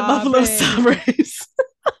not the Buffalo Sabres.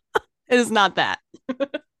 It is not that.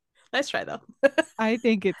 Nice try, though. I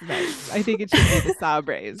think it's nice. I think it should be the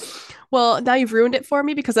Sabres. Well, now you've ruined it for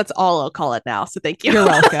me, because that's all I'll call it now. So thank you. You're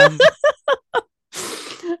welcome.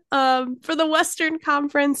 For the Western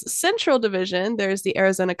Conference Central Division, there's the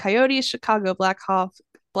Arizona Coyotes, Chicago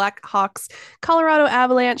Blackhawks, Colorado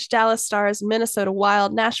Avalanche, Dallas Stars, Minnesota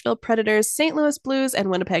Wild, Nashville Predators, St. Louis Blues, and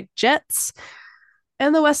Winnipeg Jets.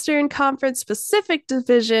 And the Western Conference Pacific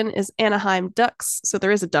Division is Anaheim Ducks. So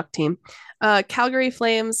there is a Duck team. Calgary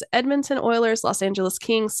Flames, Edmonton Oilers, Los Angeles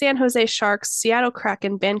Kings, San Jose Sharks, Seattle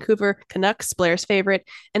Kraken, Vancouver Canucks, Blair's favorite,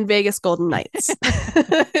 and Vegas Golden Knights.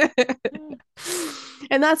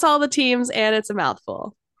 And that's all the teams, and it's a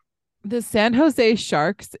mouthful. The San Jose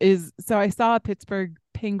Sharks is, so I saw a Pittsburgh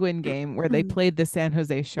Penguin game where they played the San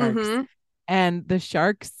Jose Sharks, and the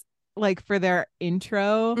Sharks, like, for their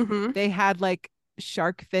intro, they had like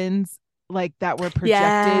shark fins like that were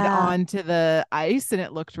projected onto the ice, and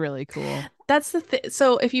it looked really cool. That's the thing.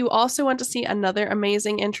 So if you also want to see another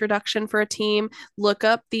amazing introduction for a team, look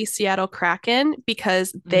up the Seattle Kraken,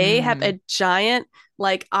 because they have a giant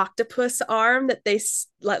like octopus arm that they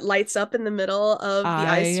lights up in the middle of the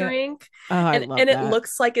ice rink. And it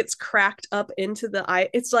looks like it's cracked up into the ice.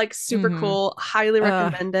 It's like super cool. Highly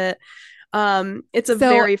recommend it. It's a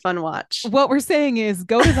very fun watch. What we're saying is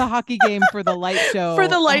go to the hockey game for the light show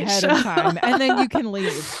ahead of time, and then you can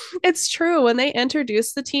leave. It's true. When they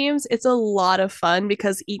introduce the teams, it's a lot of fun,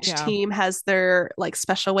 because each team has their like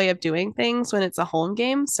special way of doing things when it's a home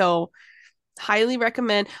game. So highly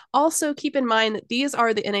recommend. Also keep in mind that these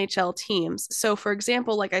are the NHL teams. So for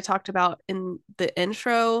example, like I talked about in the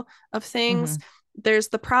intro of things, there's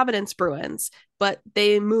the Providence Bruins, but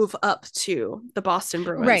they move up to the Boston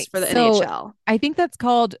Bruins for the NHL. I think that's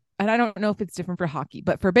called, and I don't know if it's different for hockey,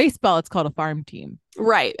 but for baseball, it's called a farm team.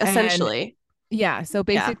 Right. Essentially. And, so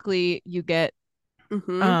basically you get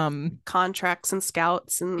contracts and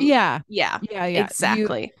scouts and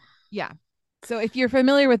exactly. So if you're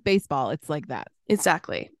familiar with baseball, it's like that.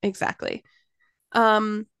 Exactly.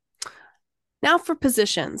 Now for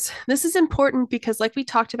positions. This is important because, like we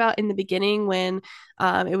talked about in the beginning, when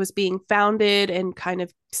it was being founded and kind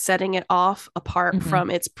of setting it off apart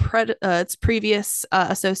from its previous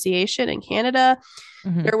association in Canada,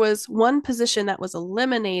 there was one position that was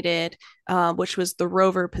eliminated, which was the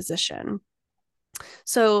rover position.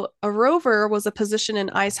 So a rover was a position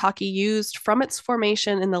in ice hockey used from its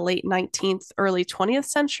formation in the late 19th, early 20th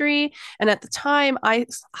century. And at the time,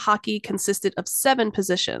 ice hockey consisted of 7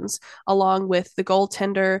 positions, along with the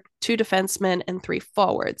goaltender, 2 defensemen, and 3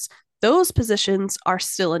 forwards. Those positions are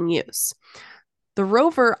still in use. The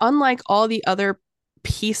rover, unlike all the other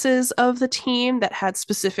pieces of the team that had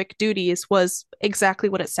specific duties, was exactly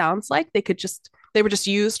what it sounds like. They were just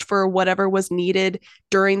used for whatever was needed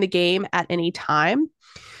during the game at any time.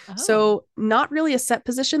 So not really a set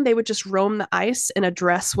position. They would just roam the ice and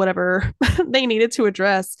address whatever they needed to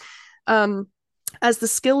address. As the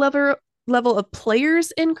skill level of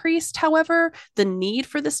players increased, however, the need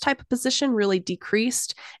for this type of position really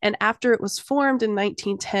decreased. And after it was formed in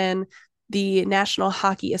 1910, the National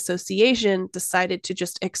Hockey Association decided to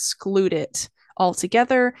just exclude it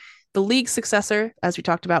altogether. The league's successor, as we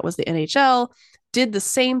talked about, was the NHL, did the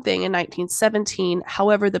same thing in 1917.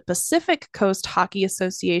 However, the Pacific Coast Hockey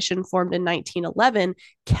Association, formed in 1911,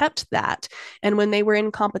 kept that. And when they were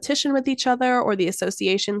in competition with each other, or the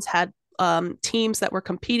associations had teams that were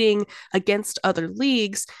competing against other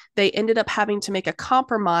leagues, they ended up having to make a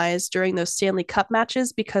compromise during those Stanley Cup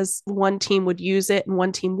matches because one team would use it and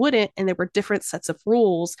one team wouldn't. And there were different sets of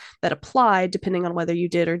rules that applied depending on whether you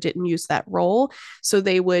did or didn't use that role. So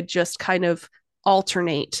they would just kind of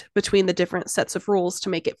alternate between the different sets of rules to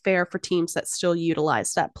make it fair for teams that still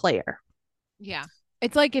utilize that player. Yeah.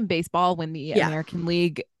 It's like in baseball when the American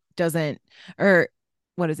League doesn't, or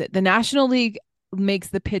what is it? The National League makes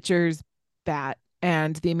the pitchers bat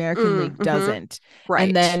and the American League doesn't. Right.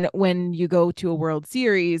 And then when you go to a World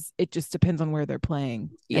Series, it just depends on where they're playing.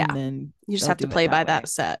 Yeah. And then you just have to play by that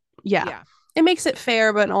set. Yeah. It makes it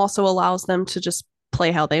fair, but also allows them to just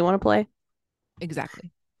play how they want to play.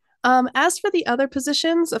 Exactly. As for the other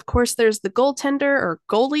positions, of course, there's the goaltender or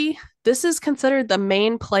goalie. This is considered the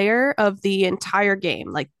main player of the entire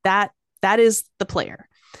game. Like that is the player.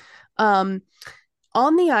 On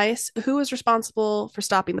the ice, who is responsible for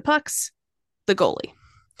stopping the pucks? The goalie.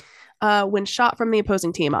 When shot from the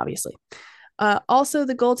opposing team, obviously. Also,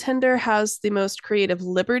 the goaltender has the most creative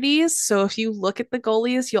liberties. So if you look at the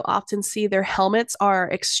goalies, you'll often see their helmets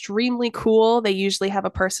are extremely cool. They usually have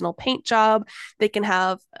a personal paint job. They can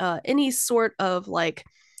have any sort of like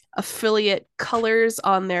affiliate colors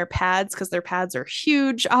on their pads because their pads are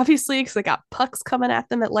huge, obviously, because they got pucks coming at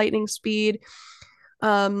them at lightning speed.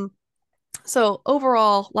 So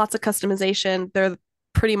overall, lots of customization. They're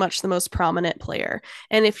pretty much the most prominent player.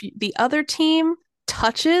 And if the other team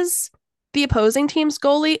touches the opposing team's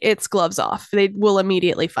goalie, it's gloves off. They will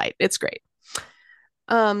immediately fight. It's great.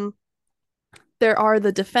 There are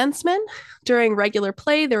the defensemen. During regular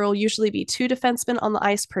play, there will usually be 2 defensemen on the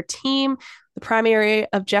ice per team, the primary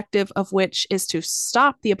objective of which is to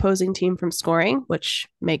stop the opposing team from scoring, which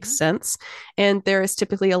makes sense. And there is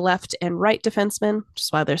typically a left and right defenseman, which is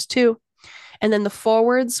why there's 2. And then the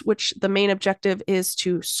forwards, which the main objective is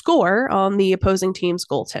to score on the opposing team's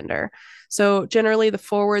goaltender. So generally the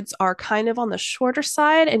forwards are kind of on the shorter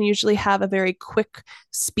side and usually have a very quick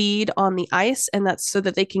speed on the ice. And that's so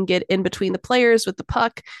that they can get in between the players with the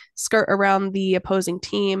puck, skirt around the opposing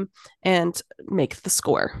team, and make the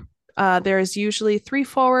score. There is usually 3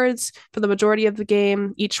 forwards for the majority of the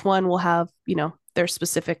game. Each one will have, their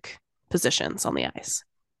specific positions on the ice.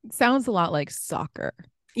 It sounds a lot like soccer.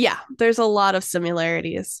 Yeah, there's a lot of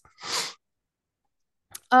similarities.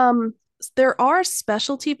 There are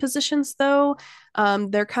specialty positions, though.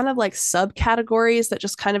 They're kind of like subcategories that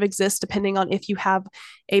just kind of exist depending on if you have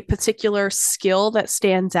a particular skill that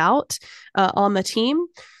stands out on the team.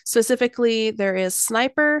 Specifically, there is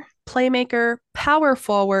sniper, playmaker, power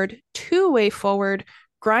forward, two-way forward,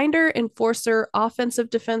 grinder, enforcer, offensive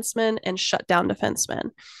defenseman, and shutdown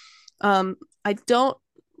defenseman. I don't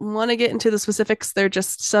want to get into the specifics. They're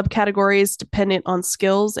just subcategories dependent on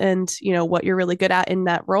skills and what you're really good at in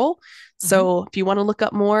that role. So if you want to look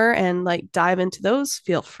up more and like dive into those,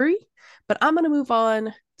 feel free. But I'm going to move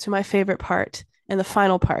on to my favorite part and the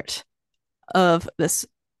final part of this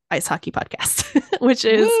ice hockey podcast, which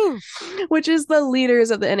is the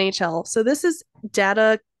leaders of the NHL. So this is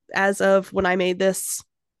data as of when I made this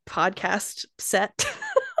podcast set.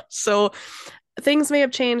 So things may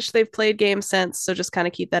have changed. They've played games since, so just kind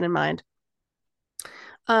of keep that in mind.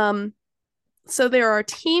 So there are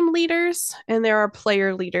team leaders and there are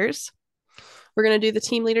player leaders. We're going to do the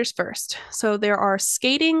team leaders first. So there are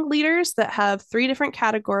skating leaders that have 3 different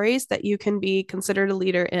categories that you can be considered a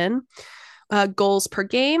leader in. Goals per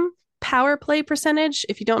game, power play percentage.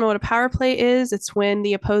 If you don't know what a power play is, it's when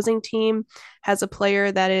the opposing team has a player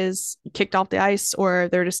that is kicked off the ice or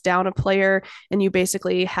they're just down a player and you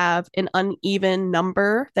basically have an uneven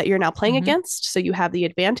number that you're now playing against. So you have the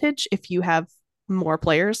advantage if you have more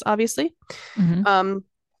players, obviously.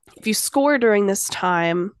 If you score during this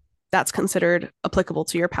time, that's considered applicable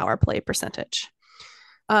to your power play percentage.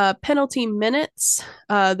 Penalty minutes.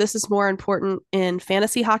 This is more important in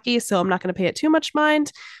fantasy hockey, so I'm not going to pay it too much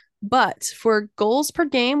mind. But for goals per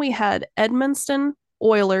game, we had Edmonton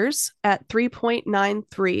Oilers at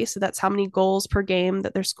 3.93. So that's how many goals per game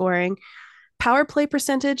that they're scoring. Power play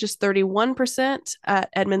percentage is 31% at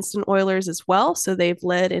Edmonton Oilers as well. So they've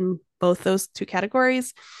led in both those 2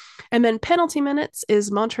 categories. And then penalty minutes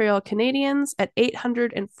is Montreal Canadiens at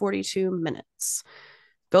 842 minutes.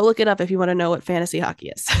 Go look it up if you want to know what fantasy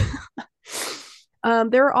hockey is.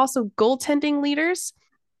 There are also goaltending leaders.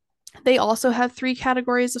 They also have 3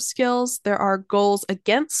 categories of skills. There are goals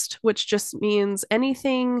against, which just means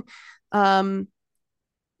anything or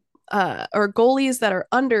goalies that are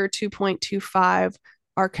under 2.25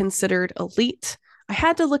 are considered elite. I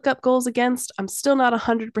had to look up goals against. I'm still not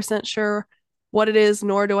 100% sure what it is,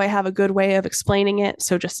 nor do I have a good way of explaining it.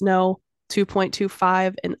 So just know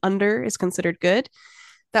 2.25 and under is considered good.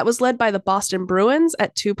 That was led by the Boston Bruins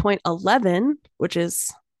at 2.11, which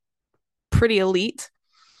is pretty elite.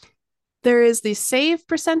 There is the save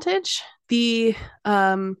percentage, the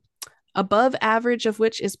above average of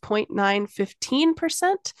which is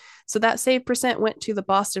 0.915%. So that save percent went to the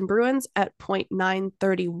Boston Bruins at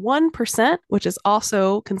 0.931%, which is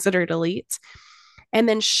also considered elite. And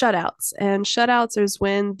then shutouts. And shutouts is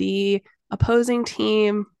when the opposing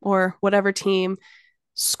team or whatever team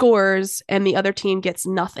scores and the other team gets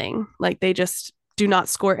nothing. Like they just do not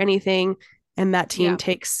score anything and that team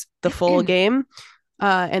takes the full game.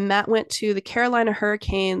 And that went to the Carolina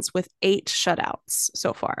Hurricanes with 8 shutouts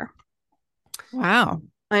so far. Wow.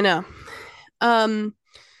 I know. Then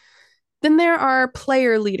there are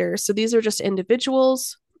player leaders. So these are just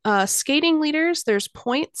individuals. Skating leaders, there's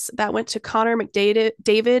points that went to Connor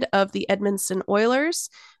McDavid of the Edmonton Oilers.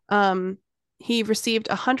 He received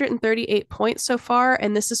 138 points so far,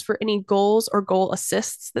 and this is for any goals or goal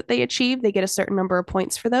assists that they achieve. They get a certain number of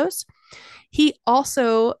points for those. He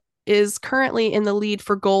also is currently in the lead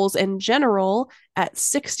for goals in general at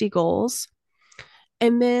 60 goals.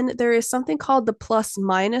 And then there is something called the plus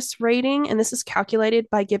minus rating, and this is calculated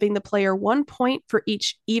by giving the player 1 point for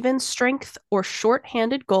each even strength or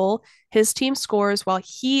shorthanded goal his team scores while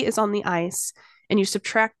he is on the ice, and you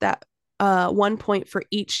subtract that 1 point for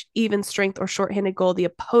each even strength or shorthanded goal the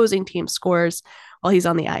opposing team scores while he's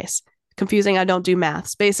on the ice. Confusing, I don't do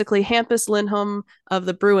maths. Basically, Hampus Lindholm of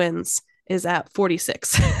the Bruins is at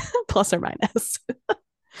 46, plus or minus.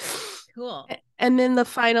 Cool. And then the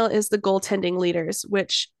final is the goaltending leaders,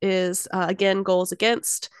 which is, again, goals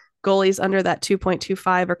against. Goalies under that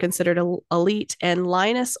 2.25 are considered elite. And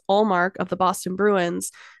Linus Ullmark of the Boston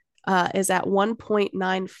Bruins is at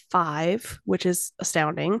 1.95, which is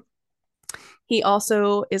astounding. He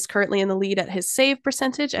also is currently in the lead at his save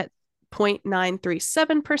percentage at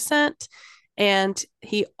 0.937%. And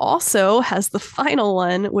he also has the final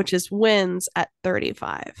one, which is wins at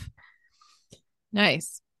 35.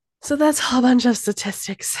 Nice. So that's a whole bunch of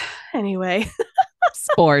statistics. Anyway.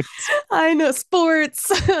 Sports. I know.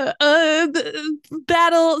 Sports.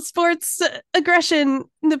 Battle. Sports. Aggression.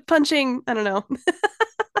 The punching. I don't know.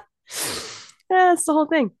 That's the whole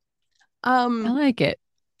thing. I like it.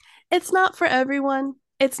 It's not for everyone.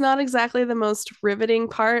 It's not exactly the most riveting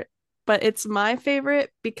part, but it's my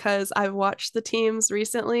favorite because I've watched the teams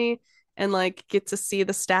recently and like get to see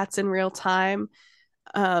the stats in real time.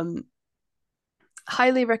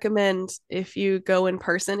 Highly recommend if you go in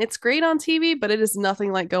person. It's great on TV, but it is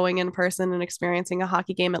nothing like going in person and experiencing a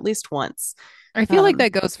hockey game at least once. I feel like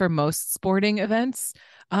that goes for most sporting events.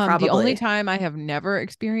 Probably. The only time I have never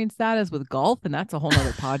experienced that is with golf, and that's a whole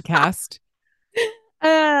nother podcast.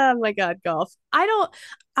 Oh my God, golf. I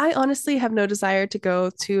honestly have no desire to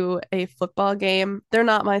go to a football game. They're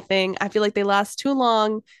not my thing. I feel like they last too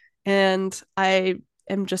long and I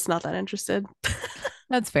am just not that interested.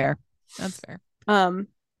 That's fair. But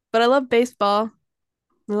I love baseball.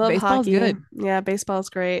 I love Baseball's hockey. Good. Yeah, baseball's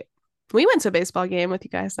great. We went to a baseball game with you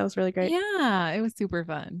guys. That was really great. Yeah, it was super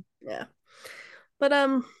fun. Yeah. But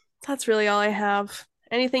that's really all I have.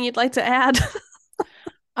 Anything you'd like to add?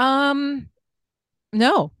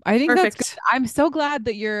 No, I think Perfect. That's good. I'm so glad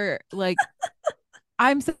that you're like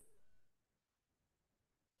I'm so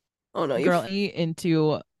Oh no,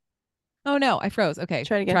 into Oh no, I froze. Okay.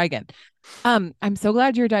 Try again. I'm so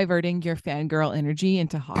glad you're diverting your fangirl energy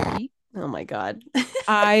into hockey. Oh my God.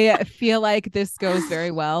 I feel like this goes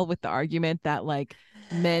very well with the argument that like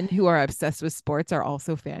men who are obsessed with sports are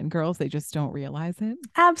also fangirls. They just don't realize it.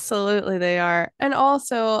 Absolutely, they are. And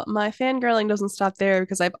also, my fangirling doesn't stop there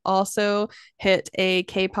because I've also hit a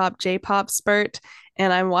K-pop, J-pop spurt,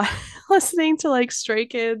 and I'm listening to like Stray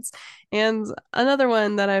Kids and another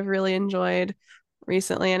one that I've really enjoyed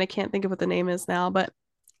recently, and I can't think of what the name is now, but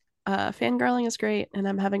fangirling is great, and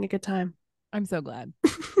I'm having a good time. I'm so glad.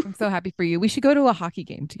 I'm so happy for you. We should go to a hockey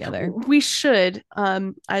game together. We should.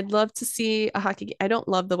 I'd love to see a hockey game. I don't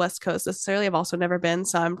love the West Coast necessarily. I've also never been,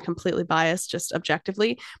 so I'm completely biased just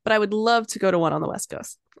objectively, but I would love to go to one on the West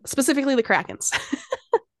Coast, specifically the Krakens.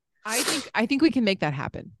 I think we can make that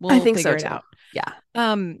happen. We'll figure it out. Yeah.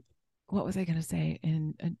 What was I going to say?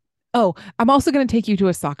 I'm also going to take you to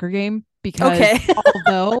a soccer game because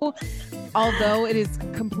although it is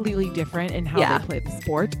completely different in how they play the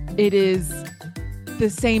sport, it is the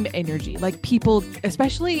same energy. Like people,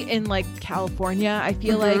 especially in like California, I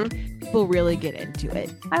feel like people really get into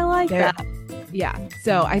it. I like that. Yeah.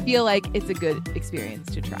 So I feel like it's a good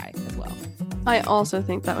experience to try as well. I also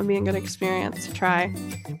think that would be a good experience to try.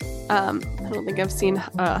 I don't think I've seen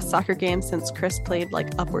a soccer game since Chris played like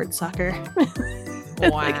upward soccer.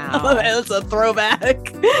 Wow. Like, that's a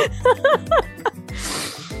throwback.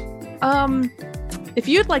 If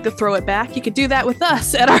you'd like to throw it back, you could do that with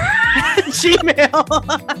us at our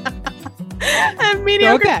Gmail. And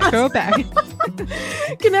mediocre. Throw it back.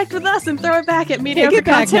 Connect with us and throw it back at mediocre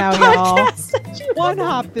content podcast. One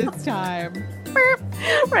hop this time.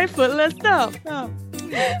 Right foot, let's go.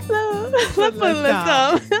 Left foot,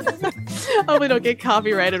 let's go. Hope we don't get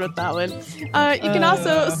copyrighted with that one. You can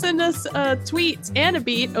also send us a tweet and a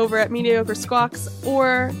beat over at Mediocre Squawks,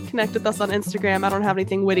 or connect with us on Instagram. I don't have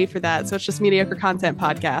anything witty for that, so it's just Mediocre Content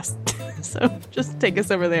Podcast. So just take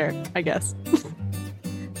us over there, I guess.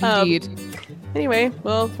 Indeed. Anyway,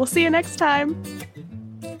 well, we'll see you next time.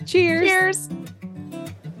 Cheers. Cheers.